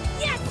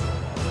 Yes!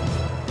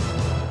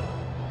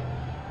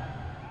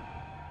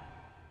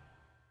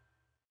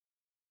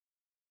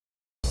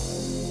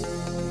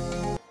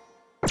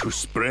 To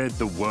spread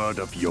the word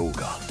of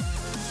yoga.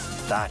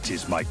 That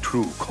is my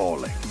true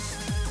calling.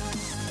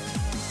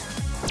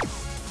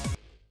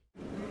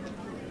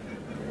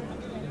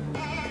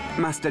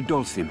 Master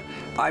Dhalsim,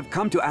 I've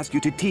come to ask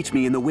you to teach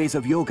me in the ways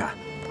of yoga.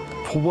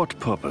 For what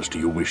purpose do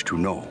you wish to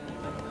know?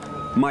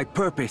 My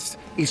purpose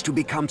is to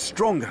become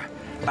stronger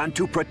and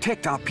to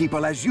protect our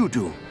people as you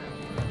do.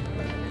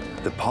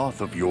 The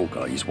path of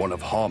yoga is one of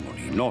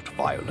harmony, not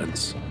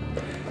violence.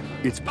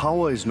 Its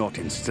power is not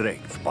in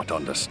strength, but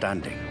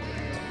understanding.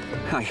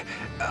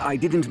 I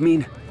didn't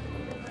mean...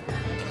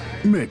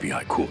 Maybe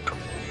I could.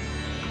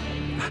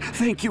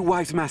 Thank you,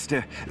 wise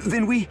master.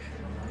 Then we...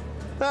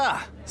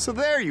 Ah, so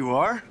there you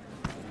are.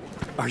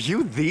 Are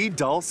you the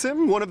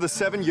Dhalsim? One of the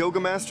 7 yoga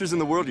masters in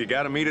the world you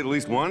gotta meet at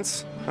least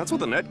once? That's what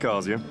the net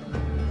calls you.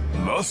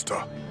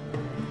 Master.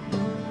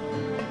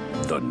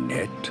 The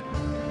net?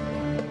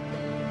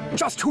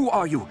 Just who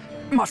are you?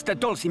 Master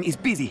Dhalsim is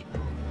busy.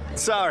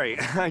 Sorry,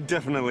 I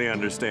definitely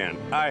understand.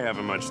 I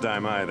haven't much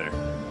time either.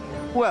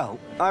 Well,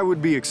 I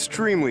would be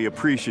extremely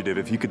appreciative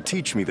if you could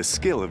teach me the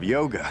skill of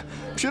yoga.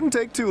 Shouldn't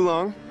take too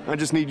long. I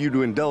just need you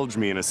to indulge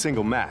me in a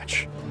single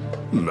match.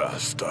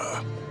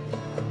 Master.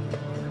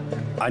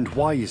 And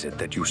why is it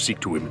that you seek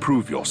to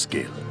improve your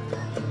skill?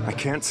 I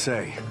can't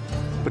say.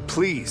 But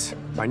please,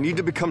 I need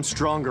to become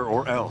stronger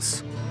or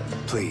else.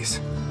 Please.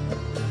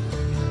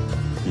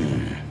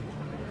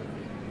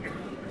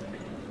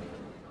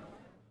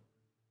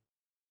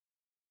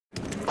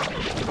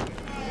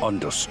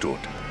 Understood.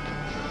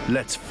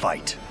 Let's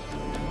fight.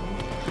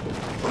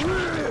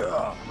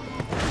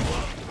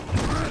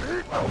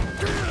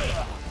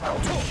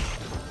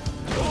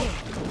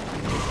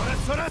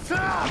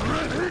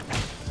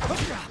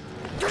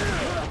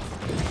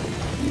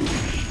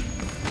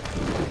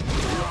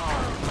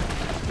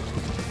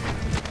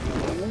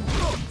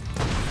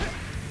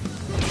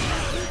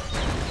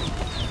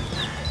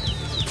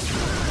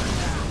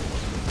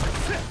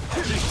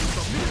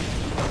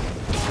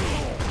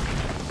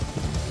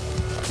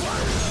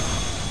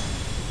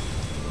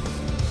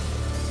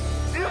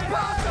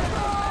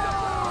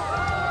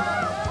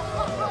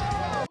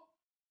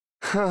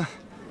 Huh.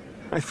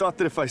 I thought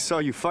that if I saw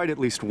you fight at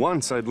least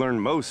once, I'd learn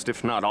most,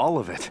 if not all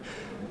of it.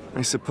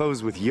 I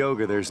suppose with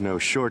yoga there's no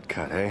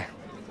shortcut, eh?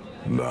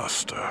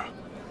 Master.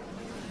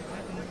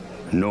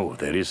 No,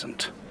 there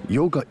isn't.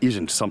 Yoga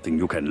isn't something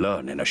you can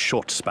learn in a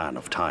short span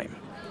of time.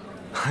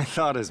 I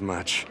thought as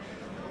much.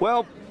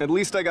 Well, at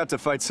least I got to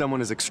fight someone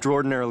as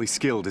extraordinarily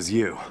skilled as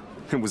you.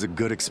 It was a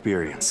good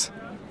experience.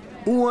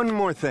 One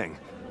more thing.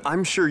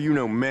 I'm sure you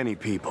know many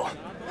people.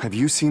 Have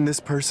you seen this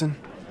person?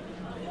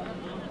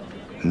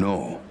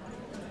 No.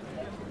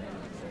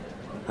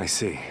 I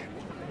see.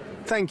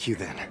 Thank you,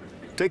 then.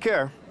 Take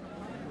care.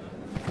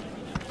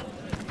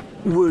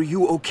 Were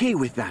you okay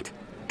with that?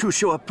 To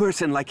show a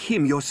person like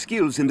him your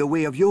skills in the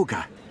way of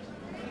yoga?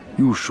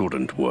 You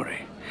shouldn't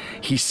worry.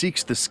 He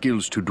seeks the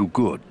skills to do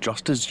good,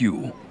 just as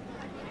you.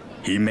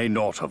 He may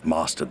not have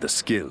mastered the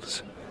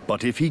skills,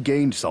 but if he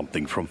gained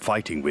something from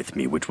fighting with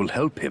me which will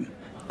help him,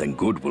 then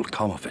good will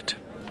come of it.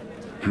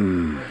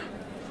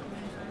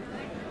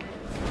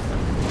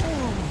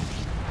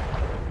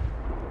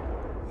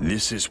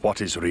 This is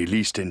what is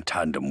released in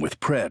tandem with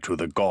prayer to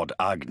the god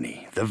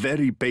Agni, the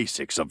very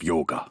basics of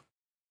yoga.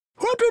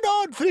 What an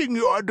odd thing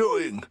you are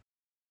doing.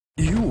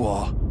 You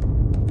are...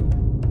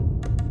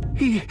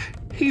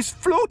 He's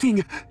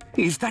floating.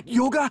 Is that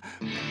yoga?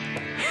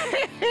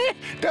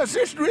 Does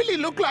this really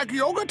look like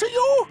yoga to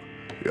you?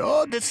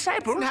 Your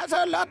disciple has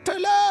a lot to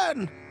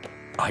learn.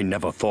 I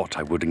never thought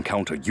I would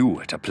encounter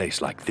you at a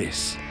place like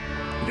this.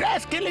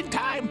 Just killing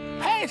time.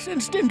 I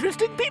sensed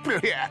interesting people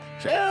here,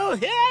 so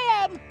here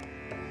I am.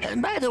 And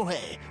by the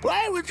way,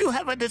 why would you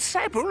have a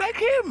disciple like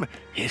him?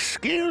 His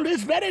skill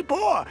is very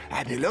poor,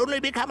 and he'll only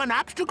become an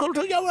obstacle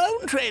to your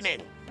own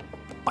training.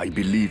 I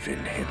believe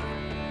in him.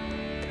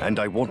 And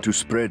I want to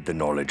spread the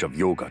knowledge of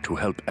yoga to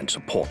help and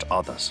support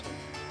others.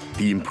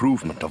 The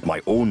improvement of my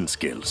own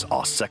skills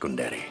are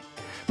secondary.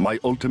 My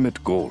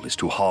ultimate goal is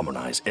to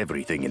harmonize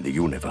everything in the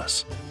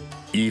universe.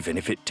 Even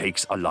if it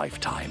takes a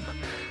lifetime,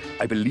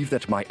 I believe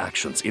that my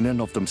actions in and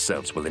of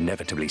themselves will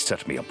inevitably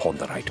set me upon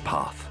the right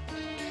path.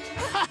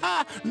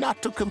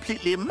 Not to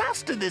completely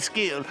master the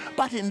skill,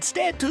 but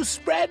instead to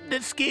spread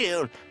the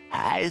skill.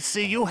 I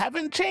see you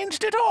haven't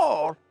changed at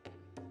all.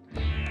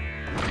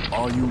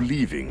 Are you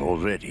leaving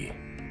already?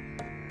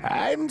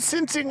 I'm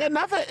sensing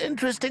another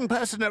interesting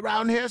person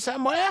around here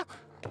somewhere.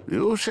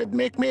 You should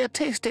make me a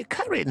tasty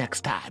curry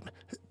next time.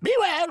 Be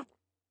well.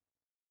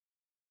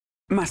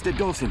 Master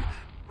Dhalsim,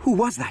 who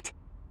was that?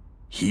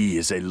 He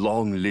is a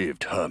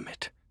long-lived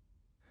hermit,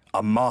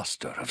 a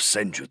master of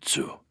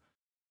senjutsu.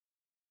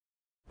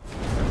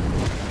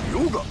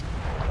 Yoga!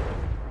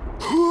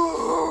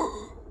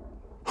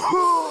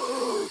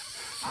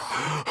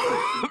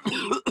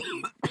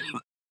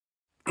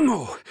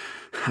 No,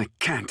 I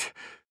can't.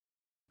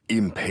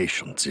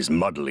 Impatience is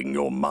muddling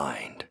your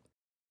mind.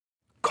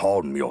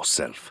 Calm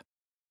yourself.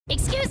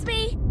 Excuse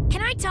me,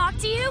 can I talk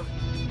to you?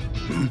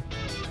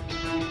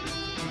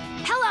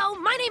 Hello,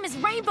 my name is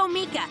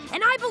R.Mika,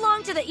 and I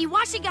belong to the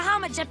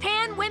Iwashigahama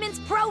Japan Women's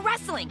Pro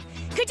Wrestling.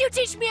 Could you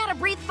teach me how to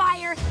breathe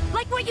fire,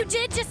 like what you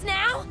did just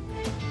now?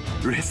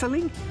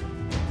 Wrestling?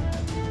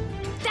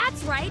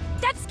 That's right,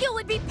 that skill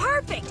would be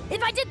perfect.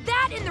 If I did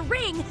that in the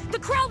ring, the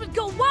crowd would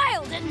go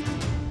wild and...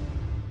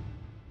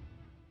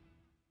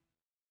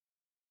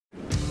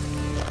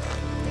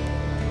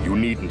 You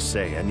needn't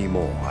say any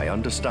more. I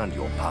understand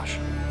your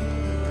passion.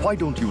 Why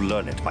don't you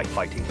learn it by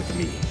fighting with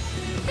me?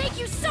 Thank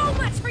you so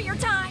much for your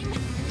time!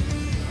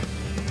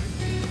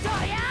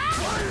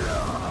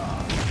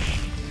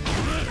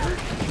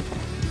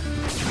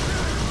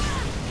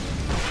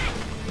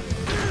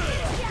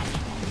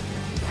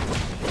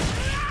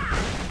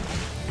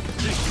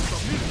 This is the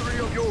mystery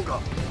of yoga.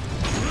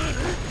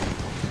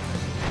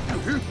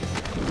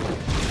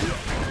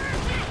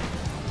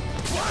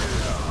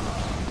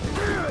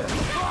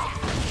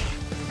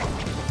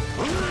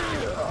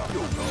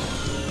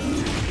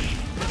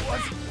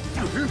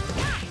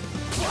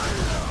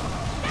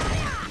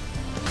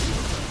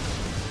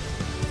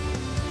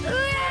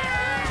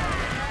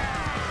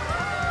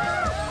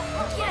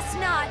 Guess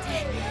not.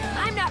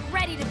 I'm not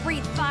ready to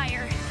breathe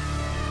fire.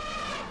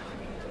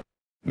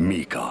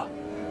 Mika,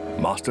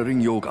 mastering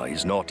yoga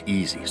is not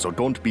easy, so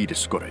don't be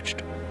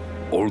discouraged.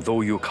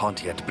 Although you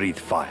can't yet breathe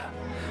fire,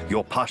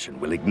 your passion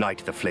will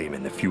ignite the flame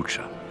in the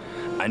future.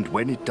 And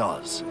when it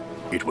does,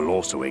 it will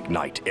also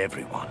ignite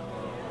everyone.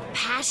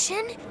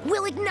 Passion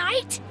will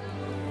ignite?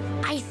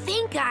 I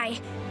think I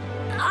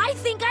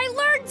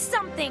learned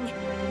something.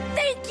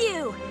 Thank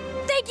you.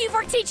 Thank you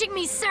for teaching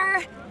me,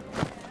 sir.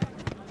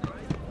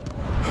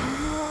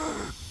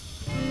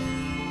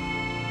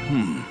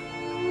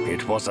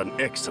 It was an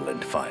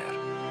excellent fire.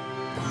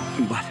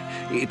 But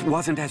it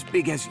wasn't as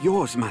big as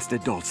yours, Master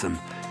Dhalsim.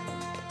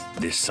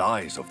 The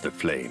size of the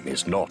flame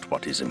is not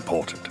what is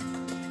important.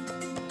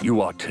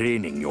 You are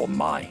training your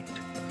mind.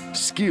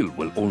 Skill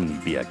will only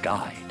be a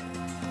guide.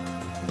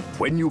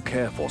 When you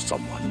care for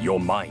someone, your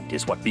mind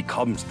is what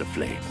becomes the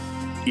flame.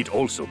 It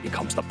also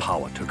becomes the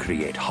power to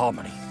create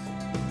harmony.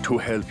 To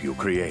help you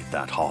create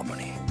that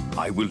harmony,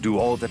 I will do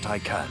all that I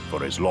can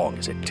for as long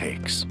as it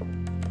takes.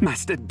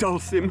 Master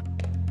Dhalsim.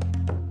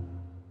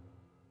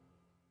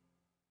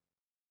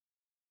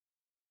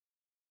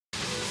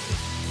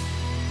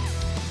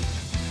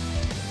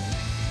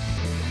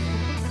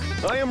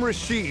 I am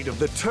Rashid of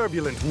the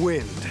Turbulent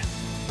Wind.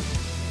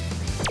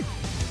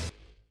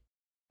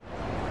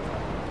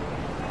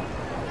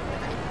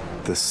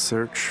 The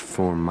search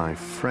for my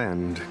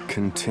friend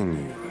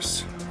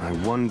continues. I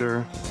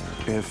wonder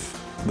if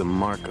the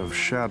mark of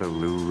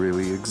Shadowloo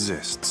really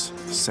exists.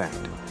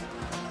 Send.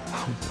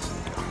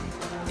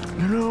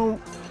 You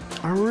know,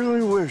 I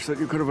really wish that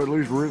you could have at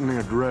least written the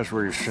address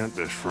where you sent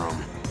this from.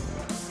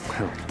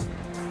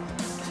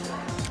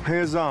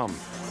 Hey, Azam.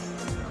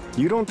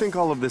 You don't think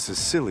all of this is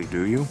silly,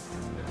 do you?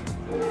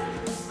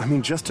 I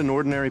mean, just an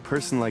ordinary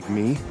person like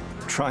me,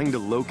 trying to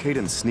locate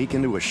and sneak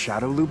into a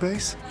Shadowloo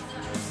base?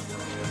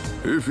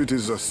 If it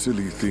is a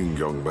silly thing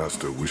young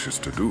master wishes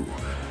to do,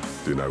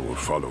 then I will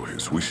follow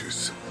his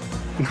wishes.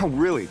 No,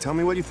 really, tell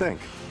me what you think.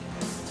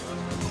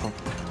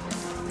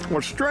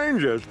 What's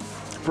strange is,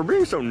 for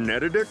being so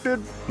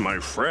net-addicted, my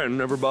friend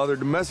never bothered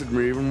to message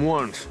me even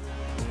once.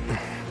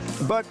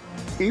 But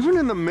even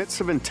in the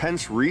midst of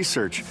intense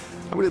research,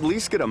 I would at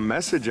least get a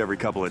message every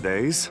couple of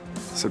days.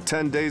 So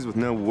 10 days with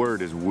no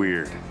word is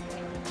weird.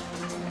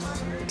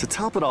 To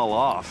top it all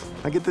off,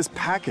 I get this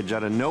package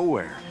out of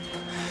nowhere.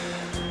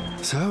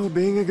 So,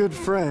 being a good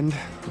friend,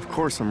 of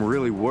course I'm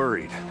really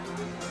worried.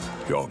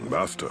 Young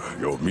master,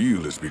 your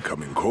meal is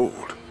becoming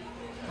cold.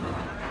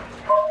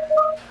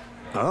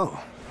 Oh.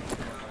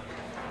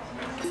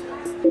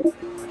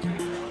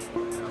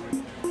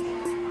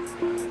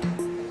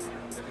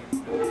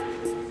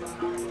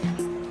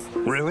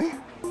 Really?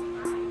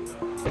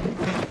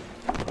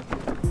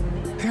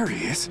 There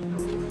he is.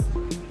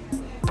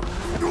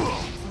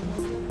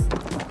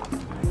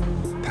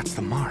 That's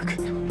the mark.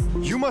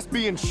 You must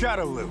be in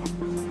Shadowloo.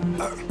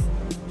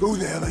 Who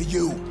the hell are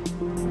you?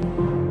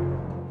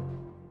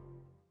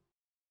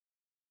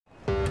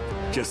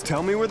 Just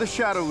tell me where the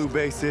Shadowloo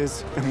base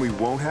is, and we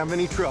won't have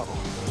any trouble.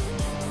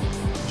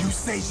 You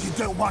say you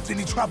don't want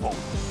any trouble.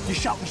 You're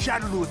shouting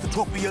Shadowloo at the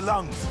top of your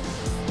lungs.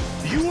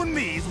 You and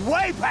me is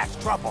way past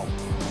trouble.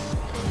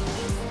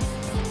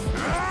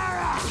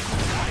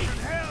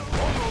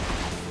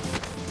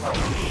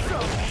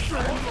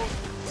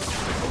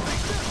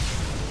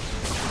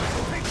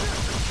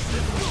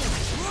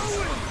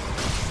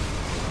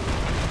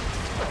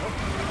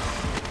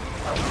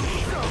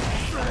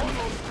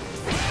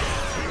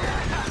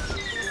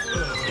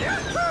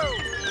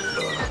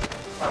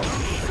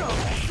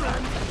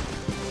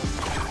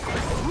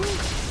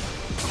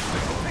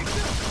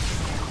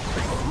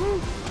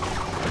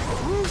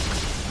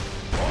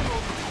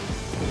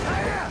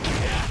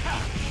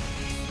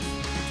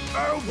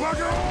 little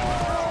bugger!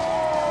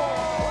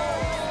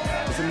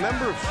 As a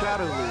member of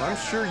Shadowloo, I'm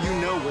sure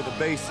you know where the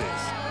base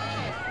is.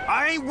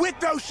 I ain't with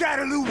those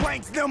Shadowloo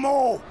ranks no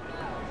more!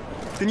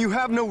 Then you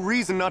have no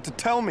reason not to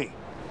tell me.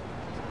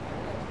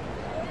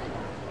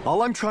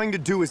 All I'm trying to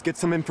do is get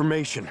some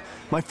information.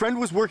 My friend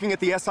was working at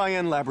the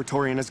SIN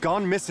laboratory and has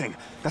gone missing.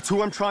 That's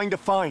who I'm trying to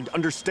find,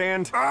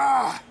 understand?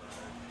 Ah!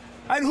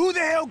 And who the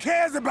hell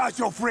cares about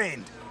your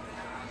friend?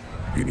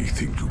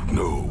 Anything you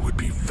know would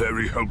be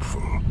very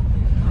helpful.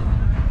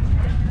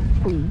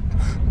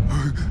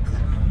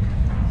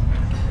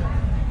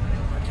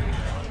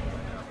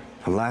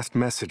 The last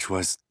message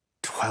was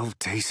 12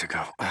 days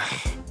ago.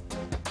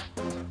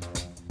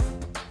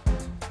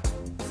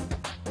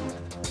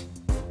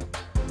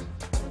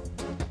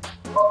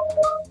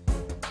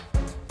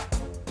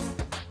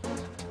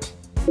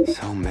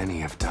 So many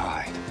have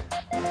died.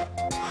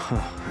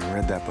 Huh, I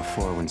read that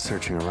before when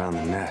searching around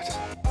the net.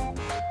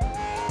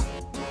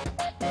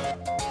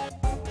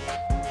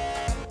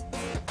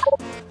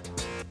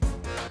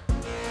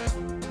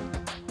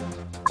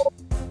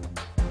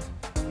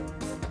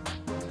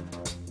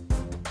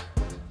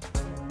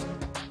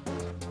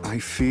 I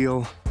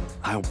feel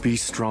I'll be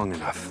strong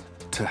enough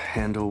to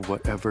handle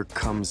whatever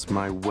comes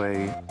my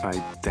way, I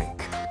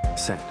think.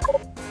 Send.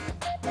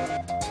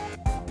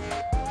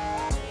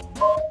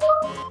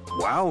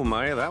 Wow,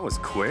 Maya, that was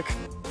quick.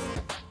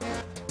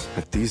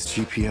 At these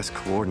GPS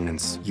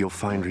coordinates, you'll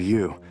find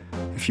Ryu.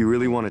 If you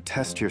really want to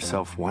test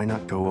yourself, why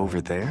not go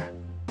over there?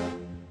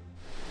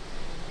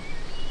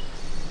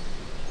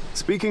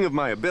 Speaking of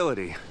my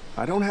ability,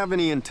 I don't have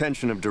any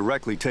intention of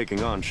directly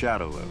taking on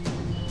Shadowloo.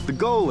 The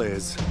goal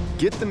is,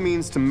 get the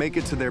means to make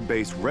it to their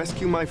base,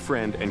 rescue my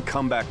friend, and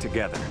come back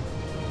together.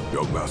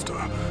 Young Master,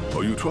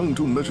 are you trying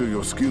to measure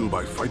your skill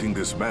by fighting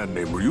this man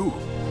named Ryu?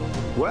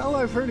 Well,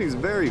 I've heard he's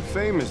very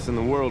famous in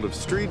the world of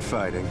street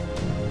fighting.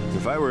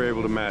 If I were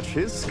able to match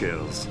his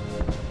skills...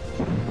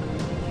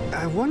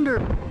 I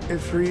wonder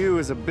if Ryu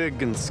is a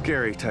big and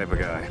scary type of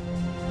guy.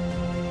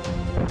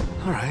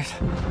 All right,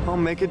 I'll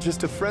make it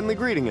just a friendly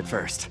greeting at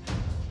first.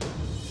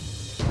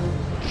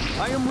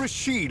 I am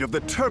Rashid of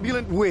the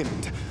Turbulent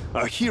Wind,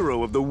 a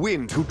hero of the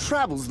wind who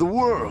travels the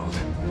world.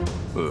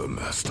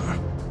 Master.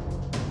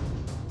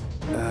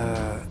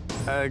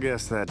 I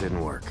guess that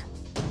didn't work.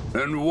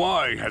 And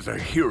why has a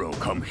hero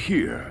come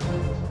here?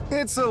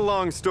 It's a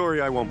long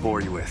story I won't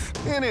bore you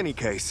with. In any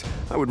case,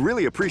 I would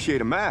really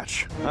appreciate a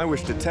match. I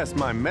wish to test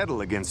my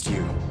mettle against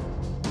you.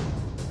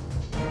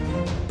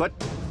 But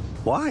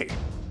why?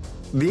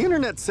 The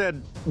internet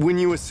said when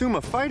you assume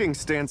a fighting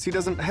stance, he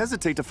doesn't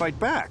hesitate to fight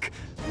back.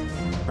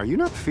 Are you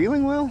not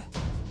feeling well?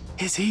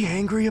 Is he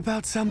angry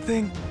about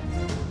something?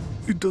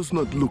 It does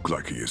not look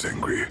like he is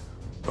angry.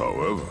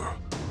 However...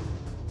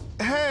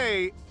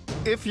 Hey,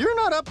 if you're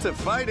not up to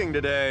fighting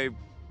today...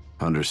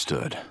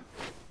 Understood.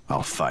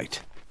 I'll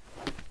fight.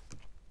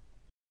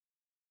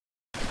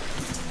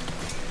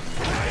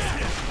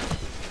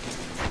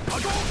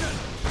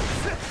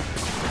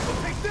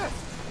 Take this!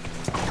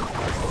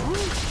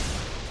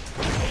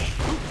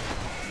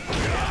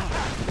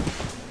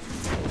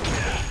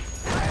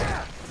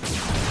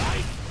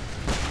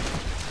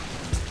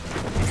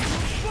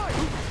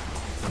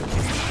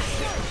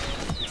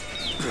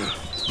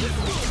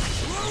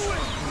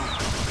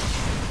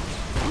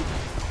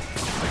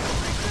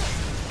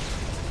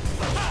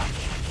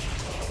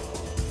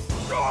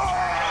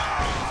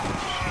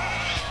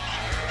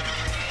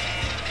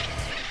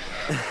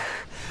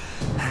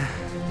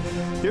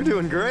 You're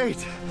doing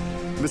great.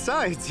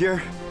 Besides,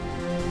 you're...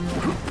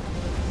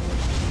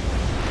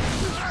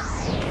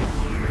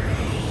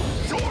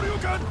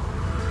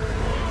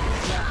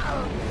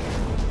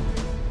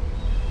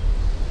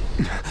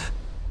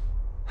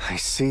 I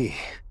see.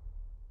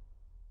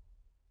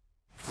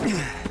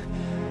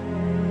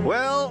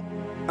 Well,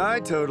 I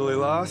totally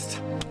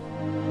lost.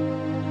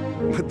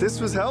 But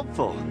this was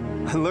helpful.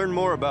 I learned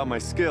more about my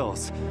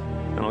skills,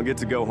 and I'll get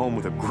to go home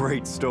with a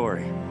great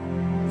story.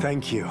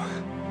 Thank you.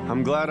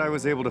 I'm glad I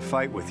was able to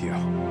fight with you.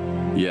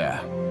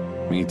 Yeah,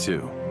 me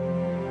too.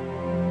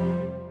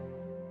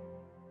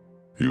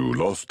 You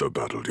lost the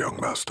battle, young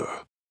master.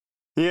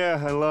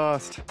 Yeah, I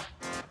lost.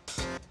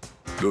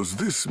 Does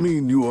this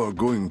mean you are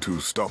going to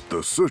stop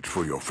the search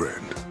for your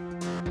friend?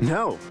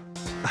 No.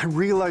 I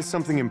realized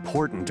something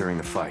important during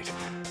the fight.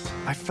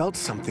 I felt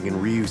something in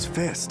Ryu's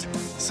fist.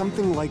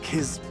 Something like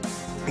his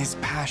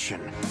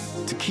passion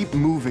to keep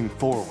moving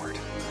forward.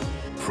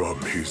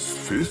 From his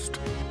fist?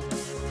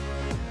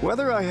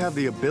 Whether I have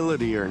the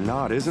ability or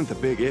not isn't the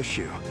big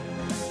issue.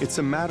 It's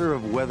a matter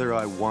of whether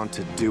I want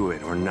to do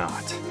it or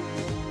not.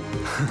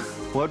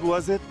 What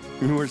was it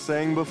you were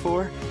saying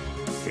before?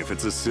 If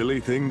it's a silly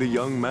thing the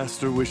young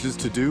master wishes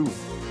to do,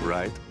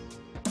 right?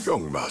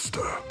 Young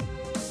master.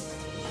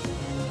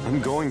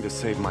 I'm going to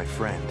save my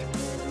friend,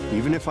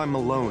 even if I'm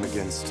alone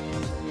against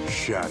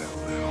Shadowloo.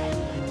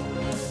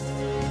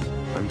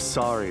 I'm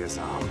sorry,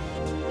 Azam.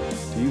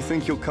 Do you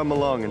think you'll come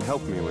along and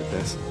help me with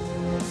this?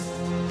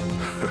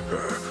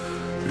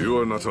 You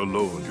are not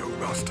alone, young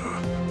master.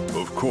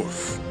 Of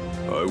course,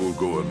 I will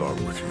go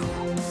along with you.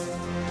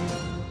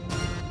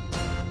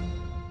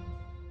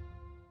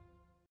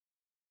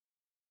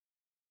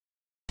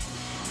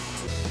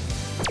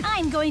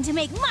 going to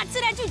make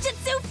Matsuda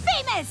Jiu-Jitsu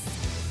famous!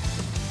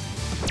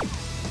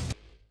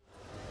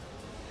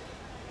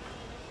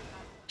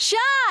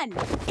 Sean!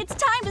 It's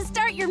time to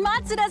start your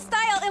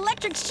Matsuda-style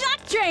electric shock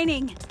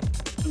training!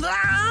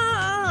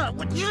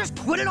 Would you just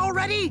quit it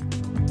already?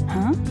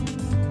 Huh?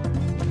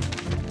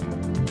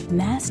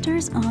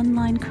 Masters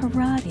Online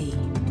Karate.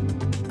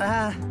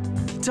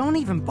 Don't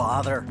even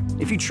bother.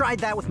 If you tried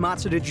that with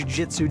Matsuda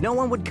Jiu-Jitsu, no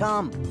one would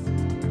come.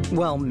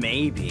 Well,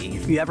 maybe,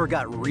 if you ever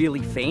got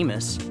really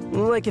famous.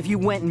 Like if you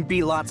went and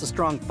beat lots of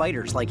strong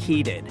fighters like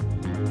he did.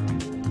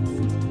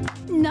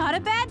 Not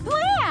a bad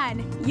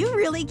plan! You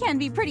really can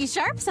be pretty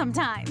sharp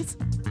sometimes.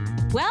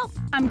 Well,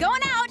 I'm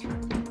going out.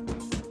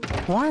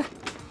 What?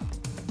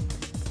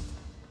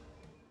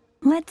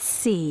 Let's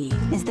see,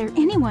 is there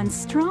anyone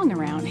strong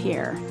around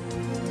here?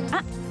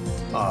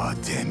 Oh,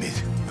 damn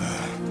it.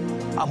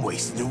 I'm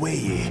wasting away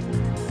here.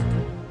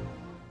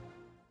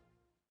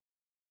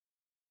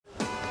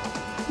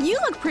 You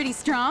look pretty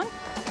strong.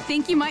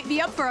 Think you might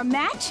be up for a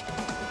match?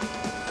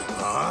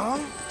 Huh?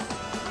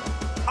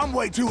 I'm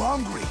way too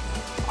hungry.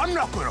 I'm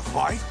not gonna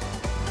fight.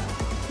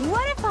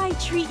 What if I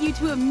treat you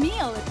to a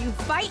meal if you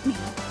fight me?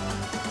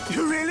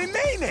 You really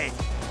mean it?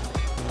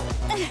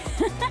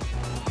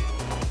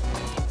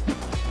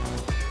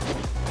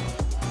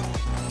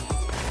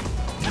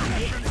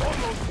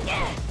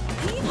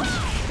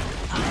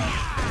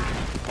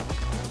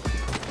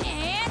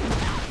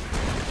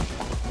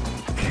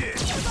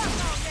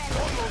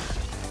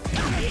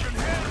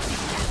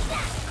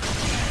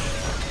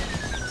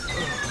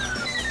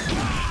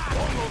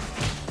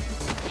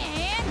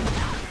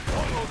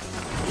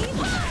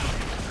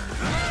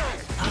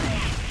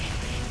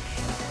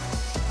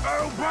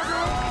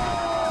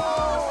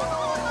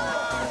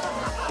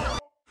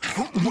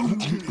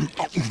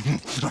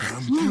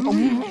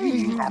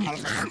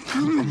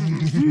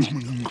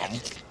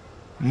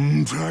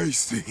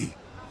 Tasty.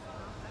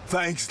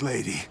 Thanks,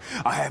 lady.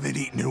 I haven't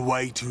eaten in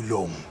way too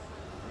long.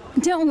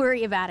 Don't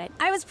worry about it.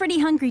 I was pretty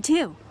hungry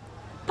too.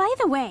 By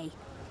the way,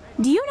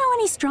 do you know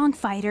any strong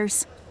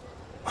fighters?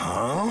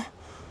 Huh?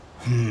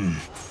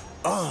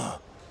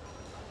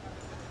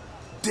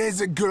 There's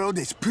a girl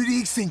that's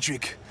pretty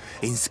eccentric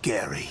and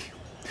scary.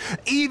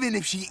 Even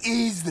if she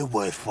is the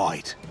worst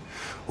fight.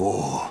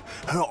 Oh,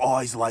 her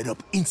eyes light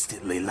up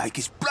instantly like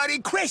it's bloody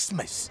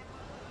Christmas.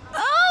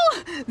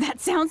 Oh, that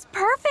sounds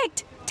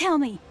perfect. Tell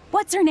me,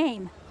 what's her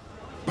name?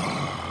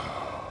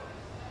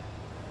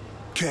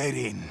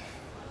 Karin.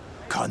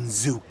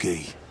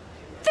 Kanzuki.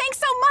 Thanks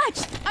so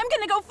much! I'm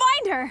gonna go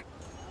find her!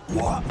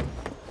 What?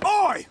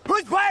 Oi!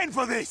 Who's paying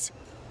for this?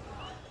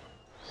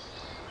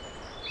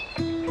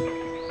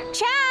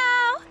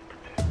 Ciao!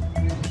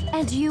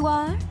 And you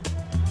are?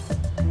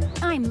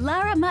 I'm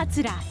Lara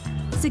Matsuda,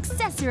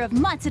 successor of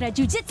Matsuda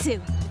Jiu-Jitsu.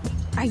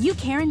 Are you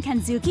Karin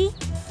Kanzuki?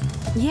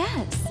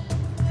 Yes.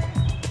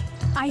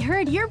 I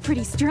heard you're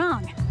pretty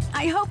strong.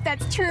 I hope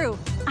that's true.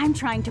 I'm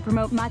trying to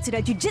promote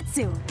Matsuda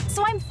Jiu-Jitsu,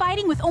 so I'm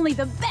fighting with only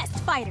the best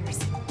fighters.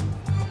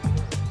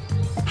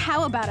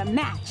 How about a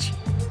match?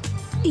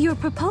 Your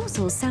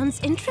proposal sounds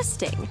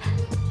interesting.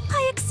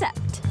 I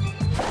accept.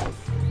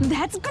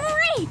 That's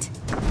great!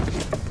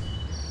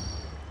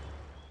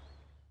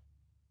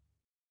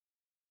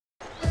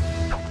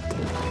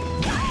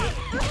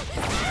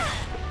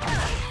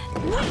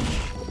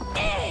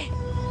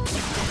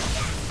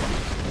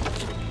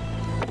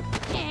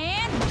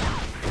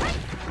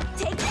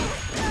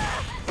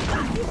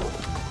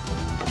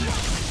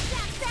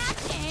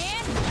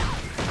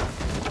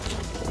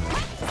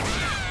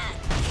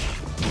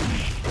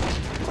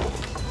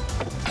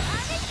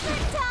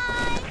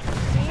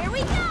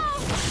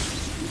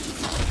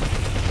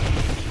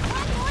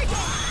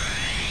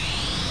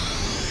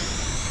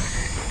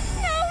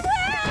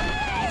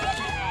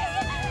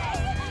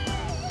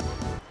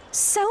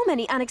 So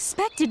many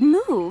unexpected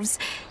moves.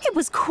 It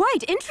was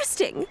quite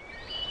interesting.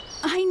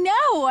 I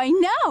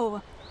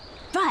know.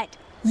 But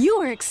you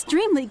were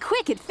extremely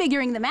quick at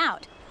figuring them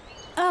out.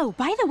 Oh,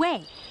 by the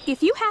way,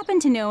 if you happen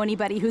to know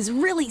anybody who's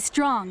really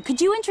strong,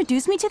 could you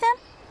introduce me to them?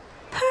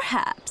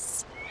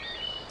 Perhaps.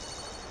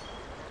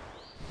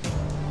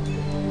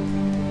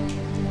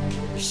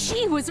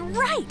 She was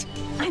right!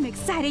 I'm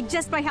excited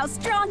just by how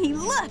strong he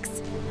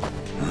looks!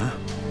 Huh?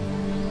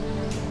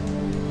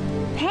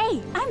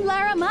 Hey, I'm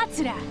Lara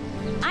Matsuda.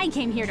 I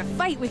came here to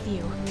fight with you.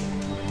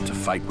 To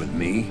fight with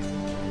me?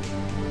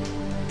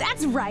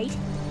 That's right.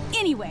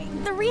 Anyway,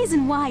 the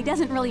reason why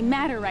doesn't really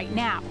matter right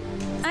now.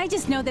 I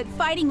just know that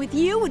fighting with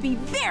you would be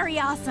very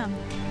awesome.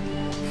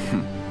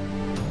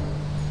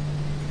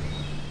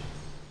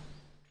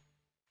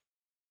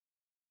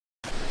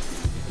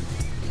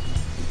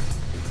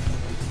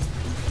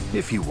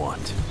 If you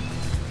want.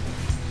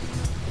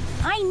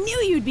 I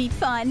knew you'd be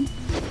fun.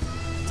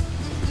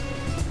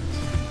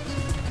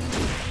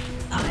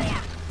 Oh,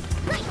 yeah.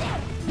 Right there.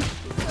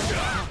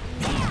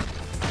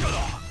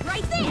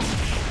 Right there.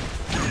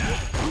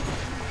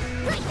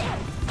 Right there.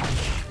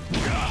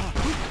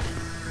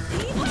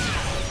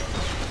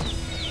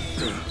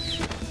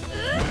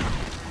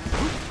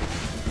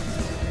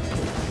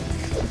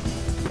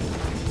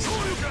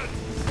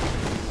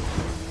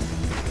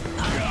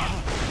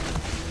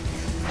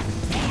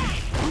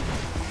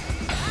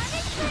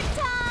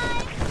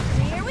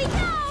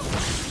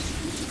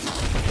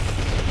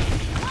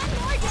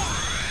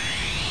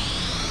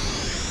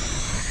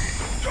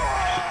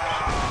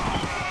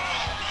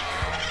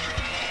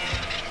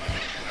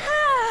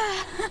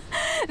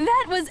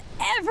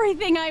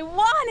 everything I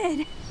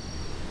wanted!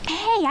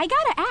 Hey, I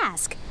gotta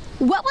ask,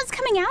 what was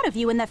coming out of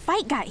you when the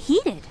fight got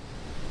heated?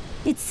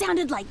 It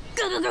sounded like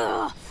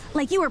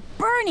like you were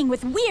burning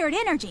with weird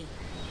energy.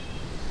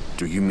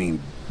 Do you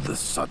mean the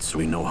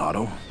Satsui no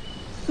Hado?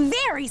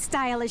 Very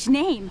stylish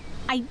name.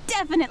 I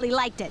definitely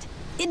liked it.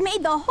 It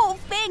made the whole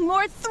thing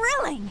more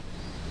thrilling.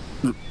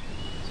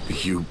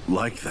 You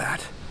like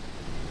that?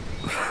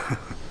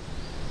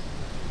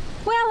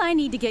 Well, I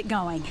need to get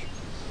going.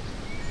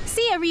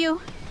 See ya, Ryu.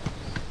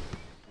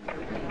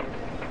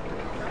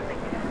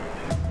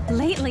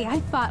 Lately,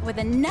 I've fought with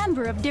a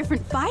number of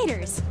different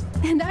fighters,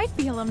 and I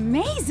feel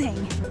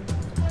amazing.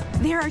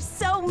 There are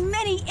so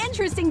many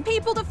interesting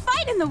people to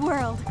fight in the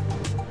world.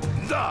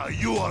 Nah,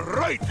 you are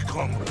right,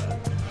 comrade.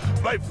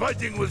 By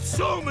fighting with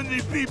so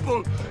many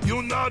people,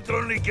 you not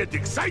only get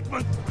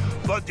excitement,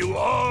 but you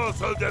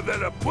also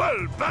develop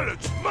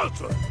well-balanced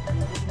muscle.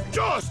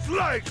 Just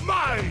like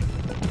mine!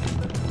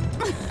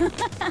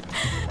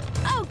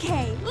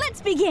 Okay,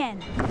 let's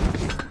begin.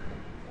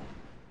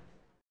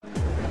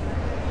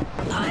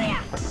 Oh,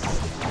 yeah.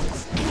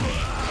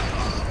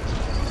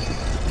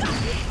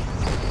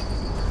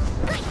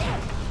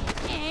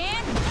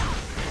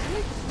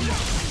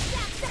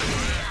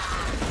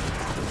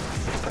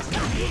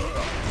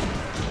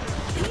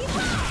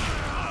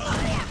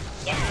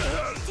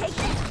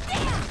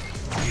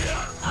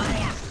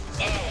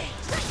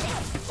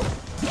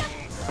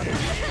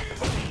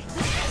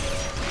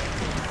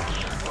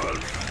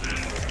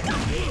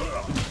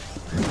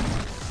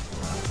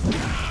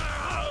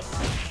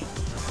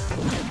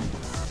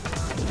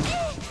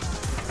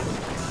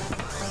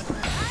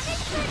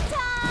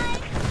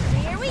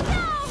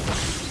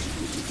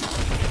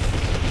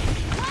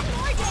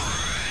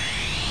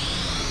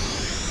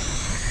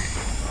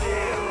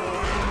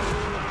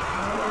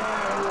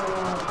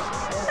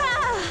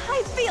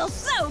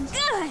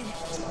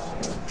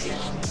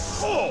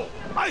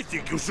 I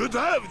think you should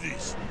have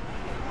this.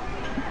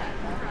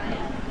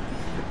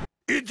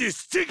 It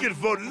is ticket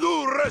for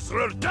new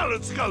wrestler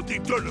talent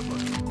scouting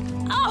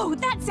tournament. Oh,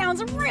 that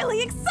sounds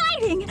really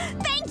exciting!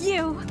 Thank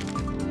you!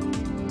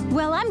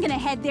 Well, I'm gonna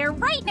head there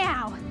right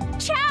now.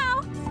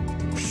 Ciao!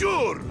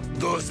 Sure,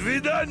 do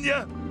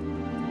svidania.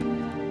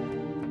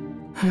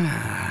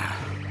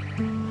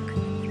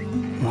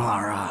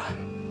 Lara,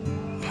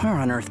 where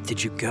on earth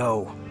did you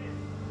go?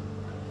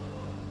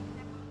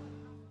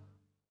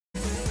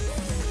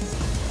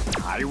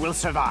 I will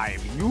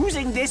survive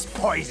using this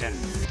poison.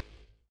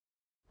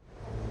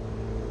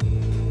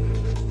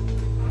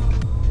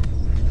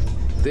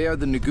 They are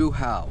the Nagu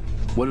Hao,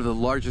 one of the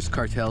largest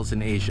cartels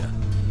in Asia.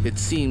 It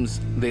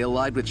seems they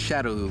allied with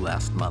Shadowloo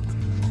last month.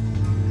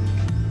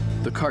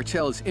 The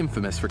cartel is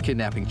infamous for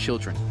kidnapping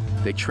children.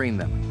 They train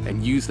them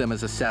and use them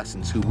as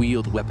assassins who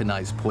wield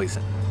weaponized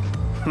poison.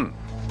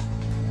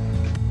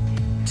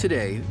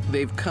 Today,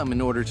 they've come in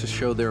order to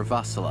show their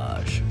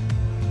vassalage.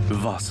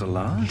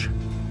 Vassalage?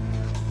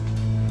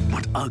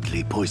 What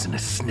ugly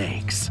poisonous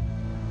snakes.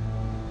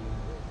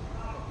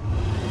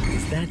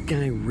 Is that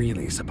guy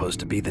really supposed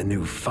to be the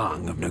new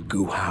F.A.N.G of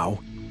Nagu Hao?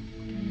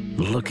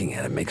 Looking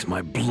at him makes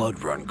my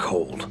blood run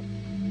cold.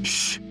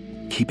 Shh!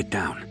 Keep it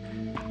down.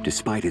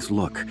 Despite his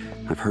look,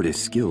 I've heard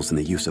his skills in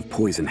the use of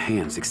poison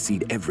hands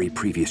exceed every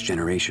previous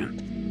generation.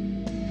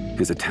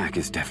 His attack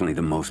is definitely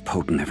the most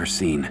potent ever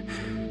seen.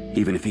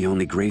 Even if he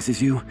only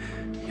grazes you,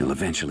 he'll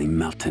eventually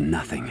melt to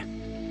nothing.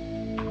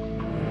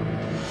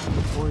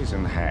 The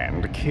poison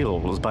hand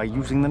kills by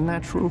using the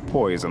natural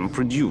poison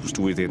produced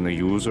within the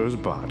user's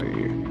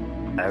body.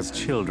 As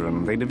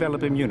children, they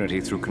develop immunity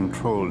through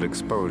controlled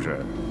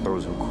exposure.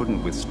 Those who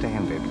couldn't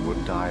withstand it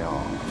would die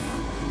off.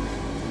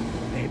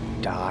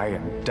 They'd die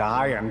and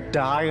die and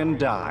die and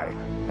die,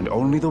 and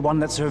only the one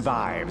that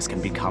survives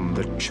can become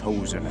the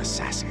chosen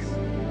assassin.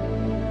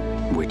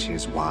 Which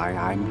is why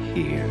I'm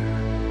here.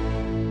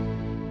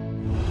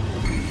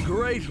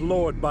 Great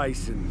Lord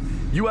Bison.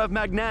 You have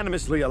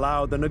magnanimously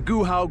allowed the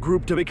Nagu Hao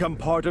group to become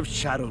part of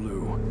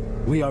Shadowloo.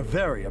 We are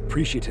very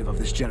appreciative of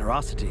this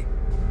generosity.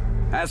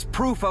 As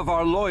proof of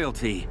our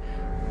loyalty,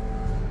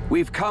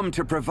 we've come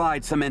to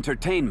provide some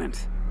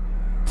entertainment.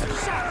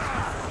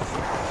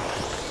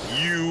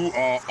 You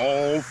are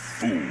all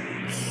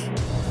fools.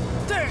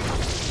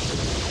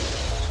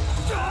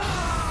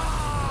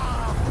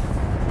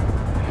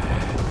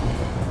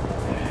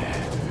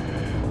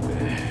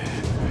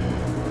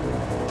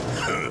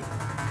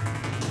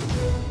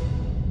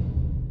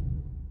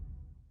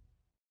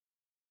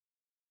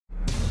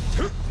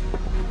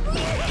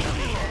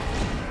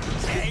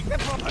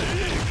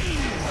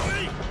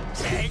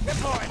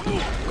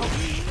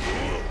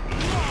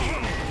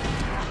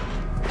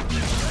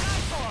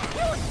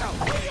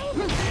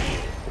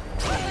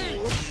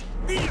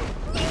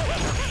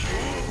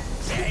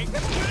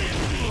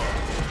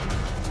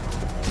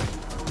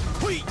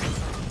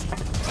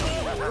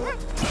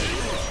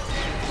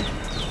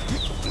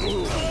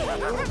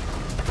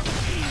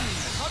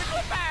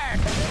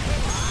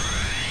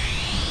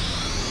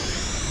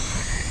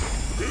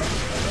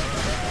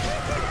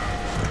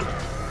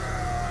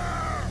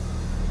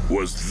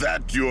 Was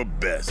that your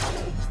best?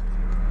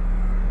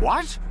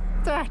 What?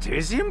 That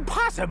is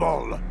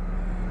impossible!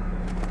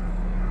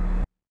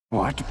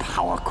 What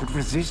power could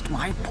resist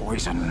my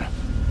poison?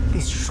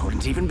 This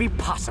shouldn't even be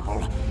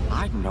possible.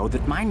 I know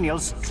that my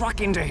nails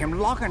struck into him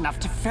long enough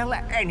to fell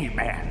any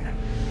man.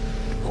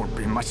 It won't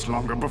be much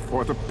longer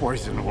before the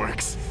poison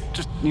works.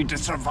 Just need to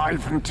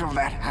survive until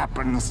that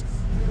happens.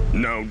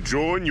 Now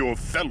join your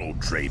fellow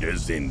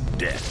traders in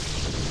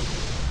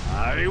death.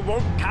 I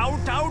won't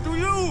kowtow to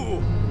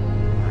you!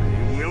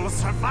 I will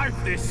survive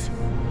this! I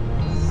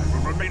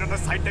will remain on the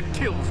side that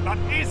kills, not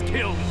is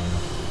killed!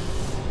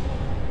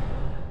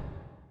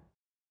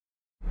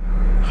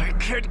 I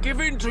can't give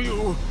in to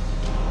you!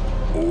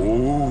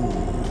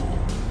 Oh.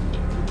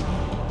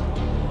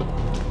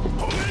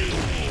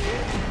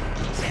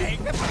 Take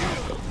the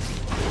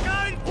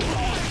gun!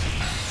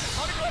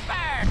 I'll do it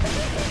back!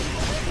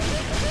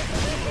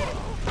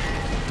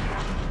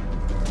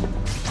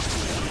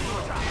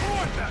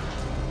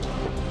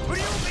 What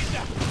do you mean?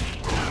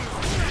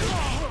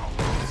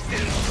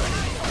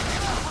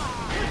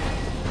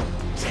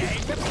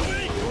 Take the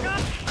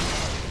gun!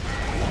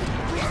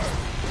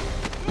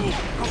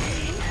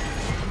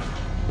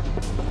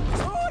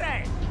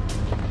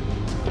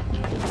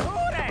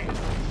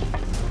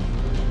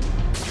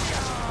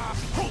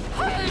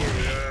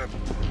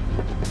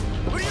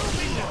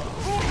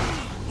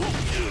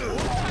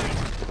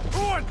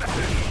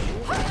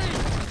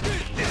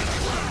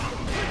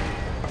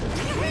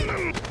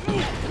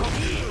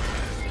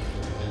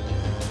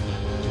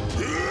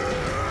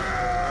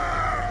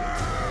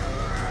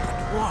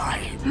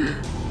 Why?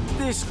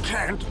 This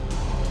can't...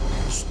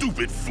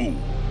 Stupid fool.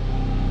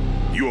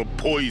 Your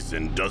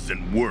poison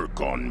doesn't work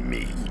on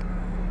me.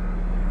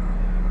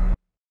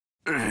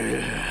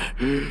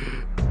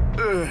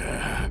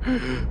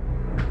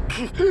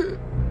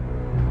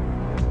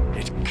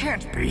 It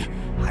can't be.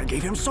 I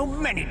gave him so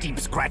many deep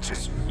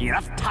scratches.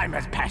 Enough time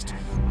has passed.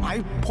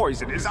 My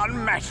poison is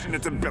unmatched in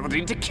its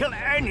ability to kill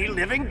any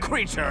living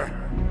creature.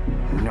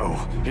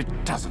 No, it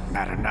doesn't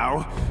matter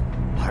now.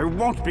 I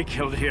won't be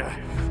killed here.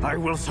 I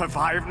will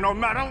survive no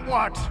matter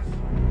what.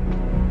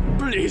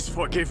 Please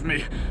forgive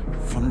me.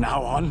 From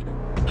now on,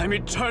 I'm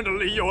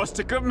eternally yours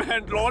to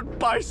command, Lord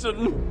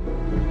Bison.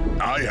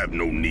 I have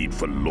no need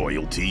for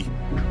loyalty.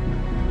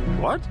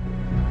 What?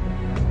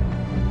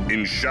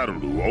 In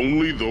Shadowloo,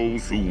 only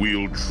those who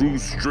wield true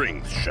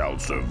strength shall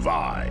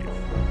survive.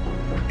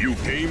 You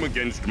came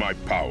against my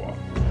power,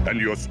 and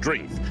your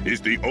strength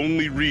is the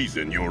only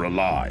reason you're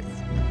alive.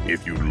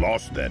 If you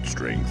lost that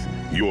strength,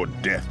 your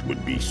death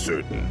would be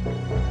certain.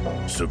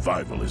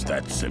 Survival is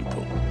that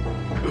simple.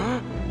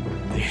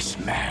 This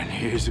man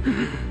is...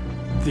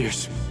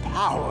 This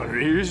power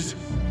is...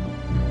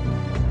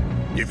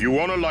 If you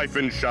want a life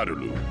in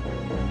Shadowloo,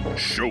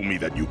 show me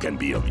that you can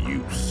be of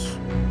use.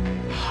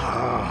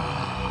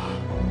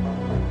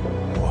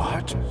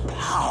 What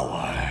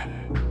power?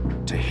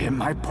 To him,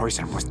 my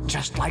poison was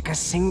just like a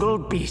single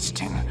bee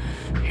sting.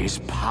 His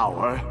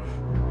power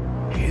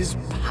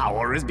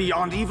is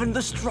beyond even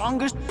the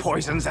strongest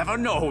poisons ever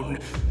known.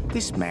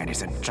 This man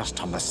isn't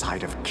just on the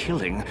side of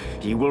killing.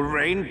 He will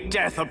rain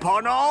death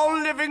upon all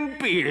living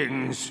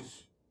beings.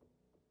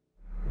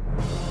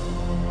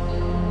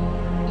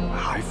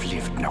 I've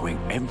lived knowing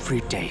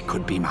every day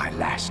could be my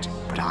last,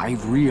 but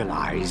I've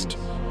realized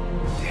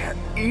there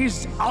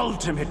is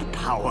ultimate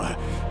power.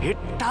 It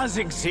does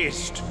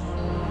exist.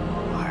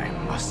 I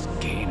must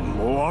gain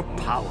more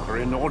power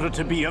in order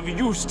to be of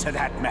use to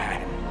that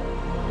man.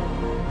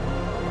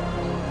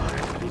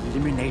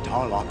 Eliminate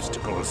all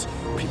obstacles,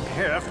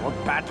 prepare for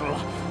battle,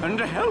 and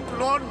help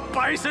Lord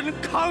Bison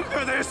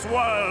conquer this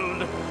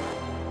world!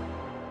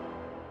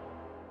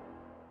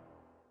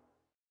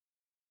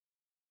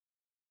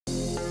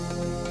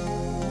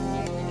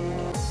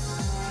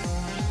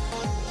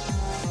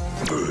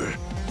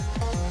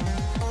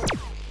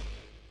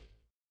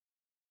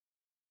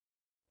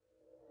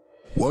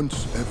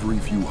 Once every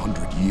few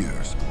hundred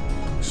years,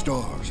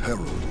 stars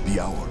herald the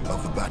hour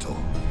of the battle,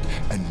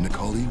 and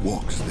Necalli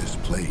walks this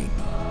plane.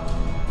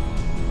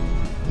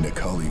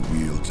 Necalli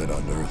wields an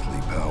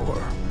unearthly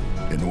power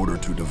in order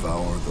to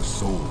devour the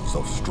souls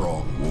of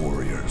strong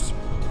warriors.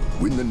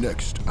 When the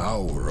next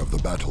hour of the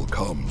battle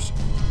comes,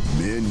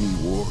 many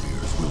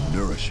warriors will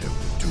nourish him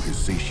to his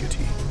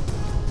satiety.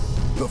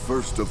 The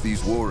first of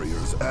these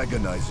warriors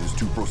agonizes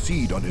to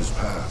proceed on his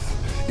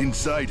path.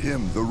 Inside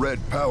him, the red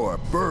power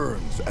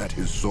burns at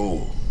his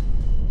soul.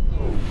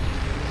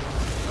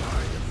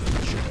 The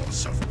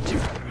jaws of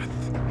death.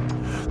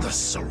 The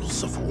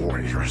souls of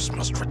warriors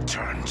must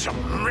return to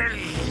me.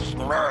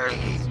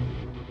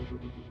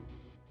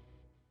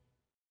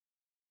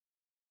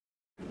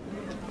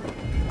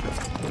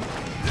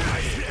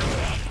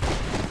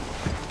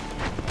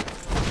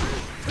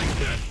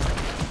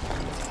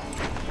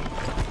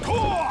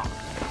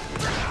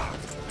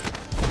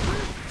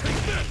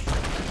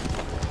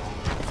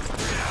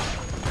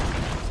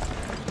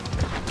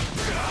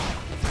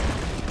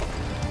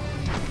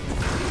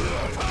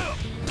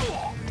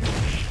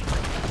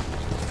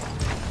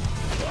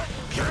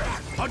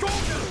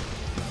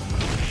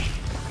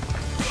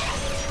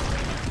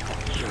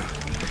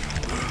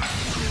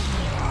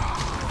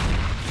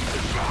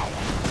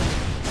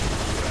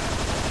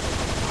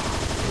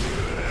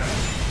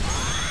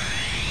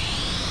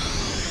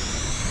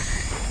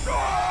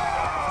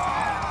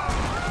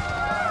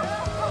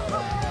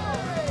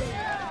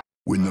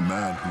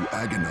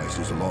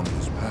 agonizes along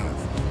his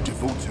path,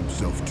 devotes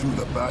himself to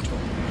the battle,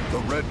 the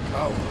red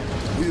power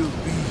will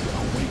be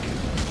awakened.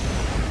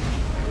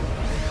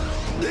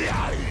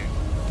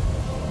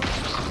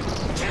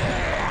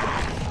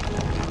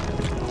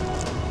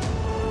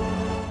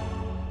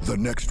 The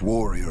next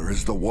warrior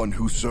is the one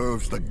who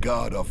serves the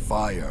god of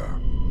fire.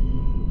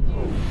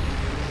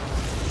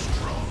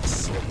 Strong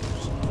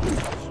souls,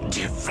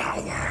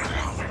 devour.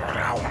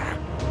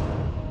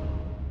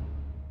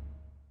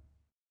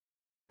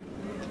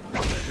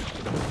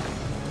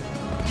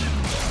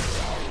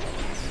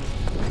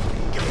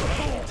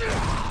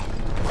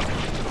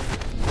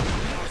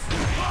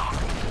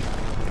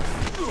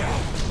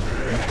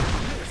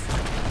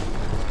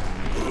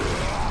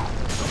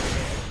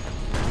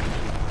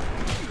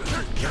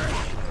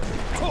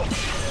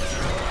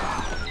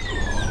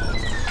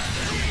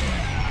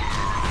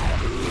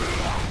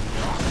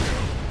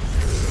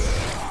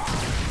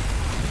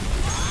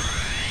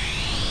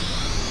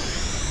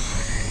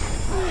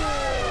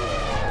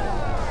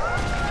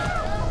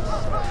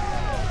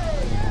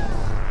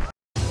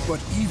 But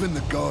even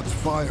the god's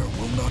fire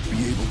will not be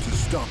able to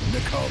stop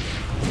Necalli.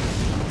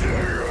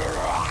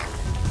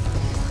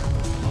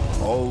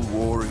 All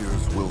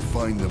warriors will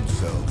find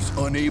themselves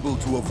unable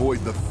to avoid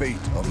the fate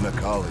of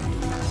Necalli.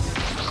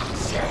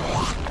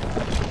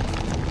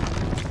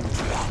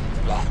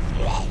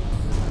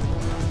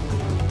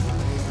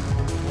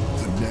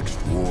 The next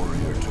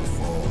warrior to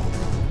fall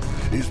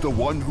is the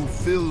one who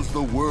fills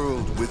the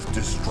world with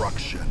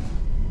destruction.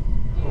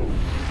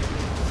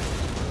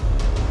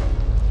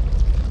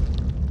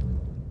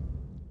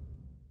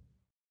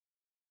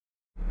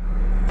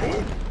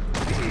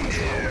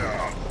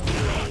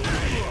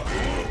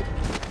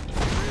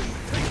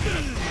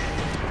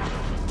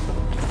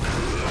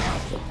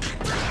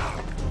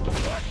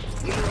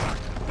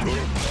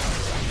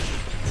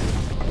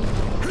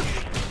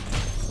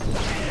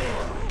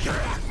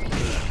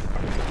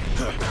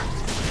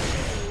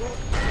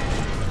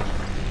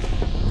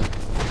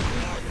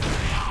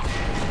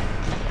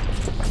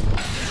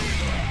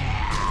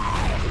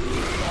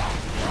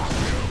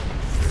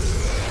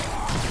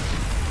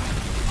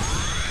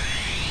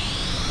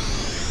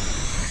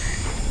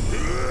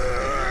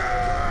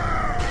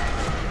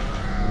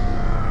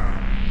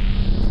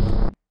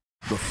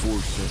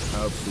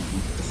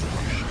 Absolute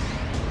destruction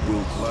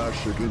will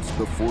clash against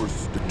the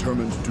force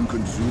determined to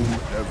consume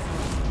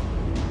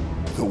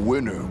everything. The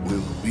winner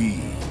will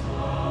be...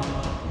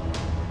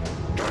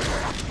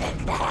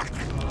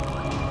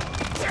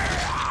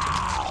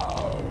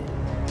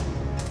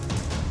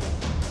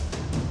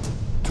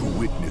 To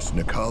witness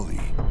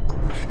Necalli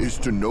is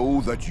to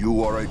know that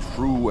you are a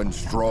true and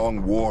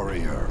strong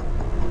warrior.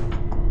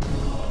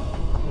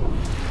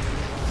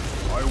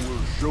 I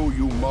will show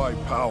you my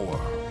power.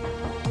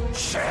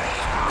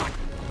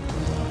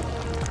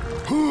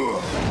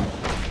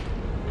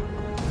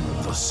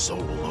 The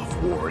soul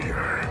of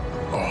warrior,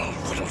 all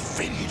that'll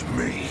feed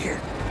me.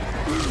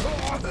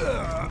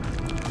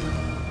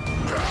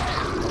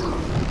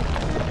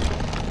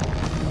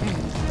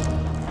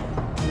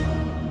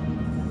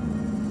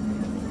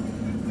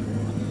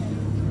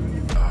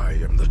 I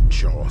am the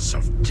jaws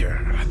of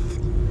death.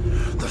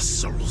 The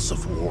souls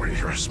of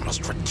warriors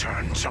must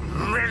return to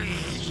me.